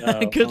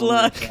 So, Good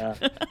luck.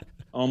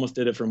 Almost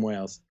did it from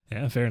Wales.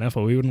 Yeah, fair enough.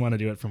 Well, we wouldn't want to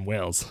do it from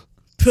Wales.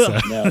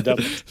 No,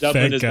 Dublin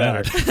Thank is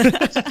God.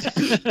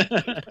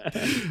 better.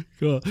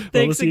 Cool. Well, we'll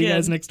Thanks see you again.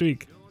 guys next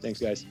week.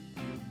 Thanks, guys.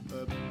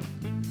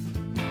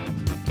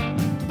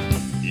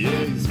 Yeah,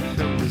 he's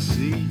come to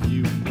see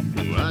you.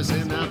 I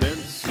say now,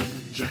 Benson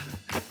Joe,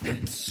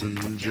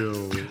 Benson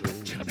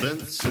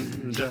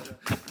Joe,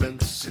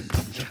 Benson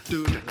Joe,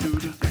 do do do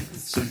do,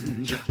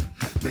 Benson Joe,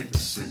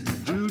 Benson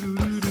do do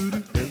do do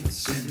do,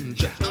 Benson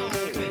Joe.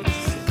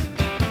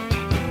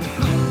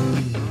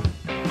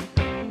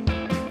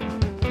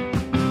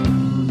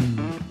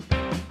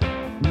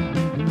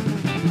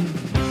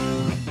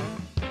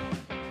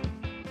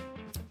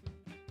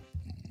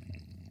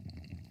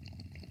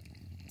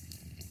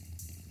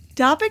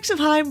 Topics of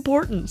High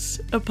Importance,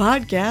 a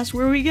podcast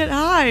where we get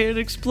high and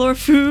explore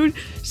food,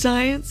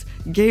 science,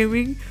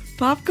 gaming,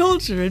 pop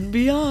culture, and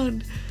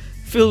beyond.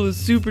 Filled with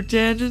super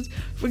tangents,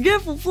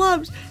 forgetful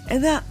flubs,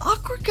 and that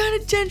awkward kind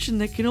of tension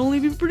that can only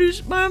be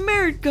produced by a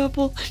married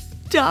couple.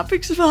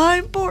 Topics of High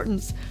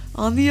Importance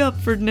on the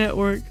Upford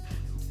Network.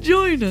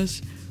 Join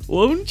us,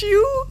 won't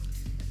you?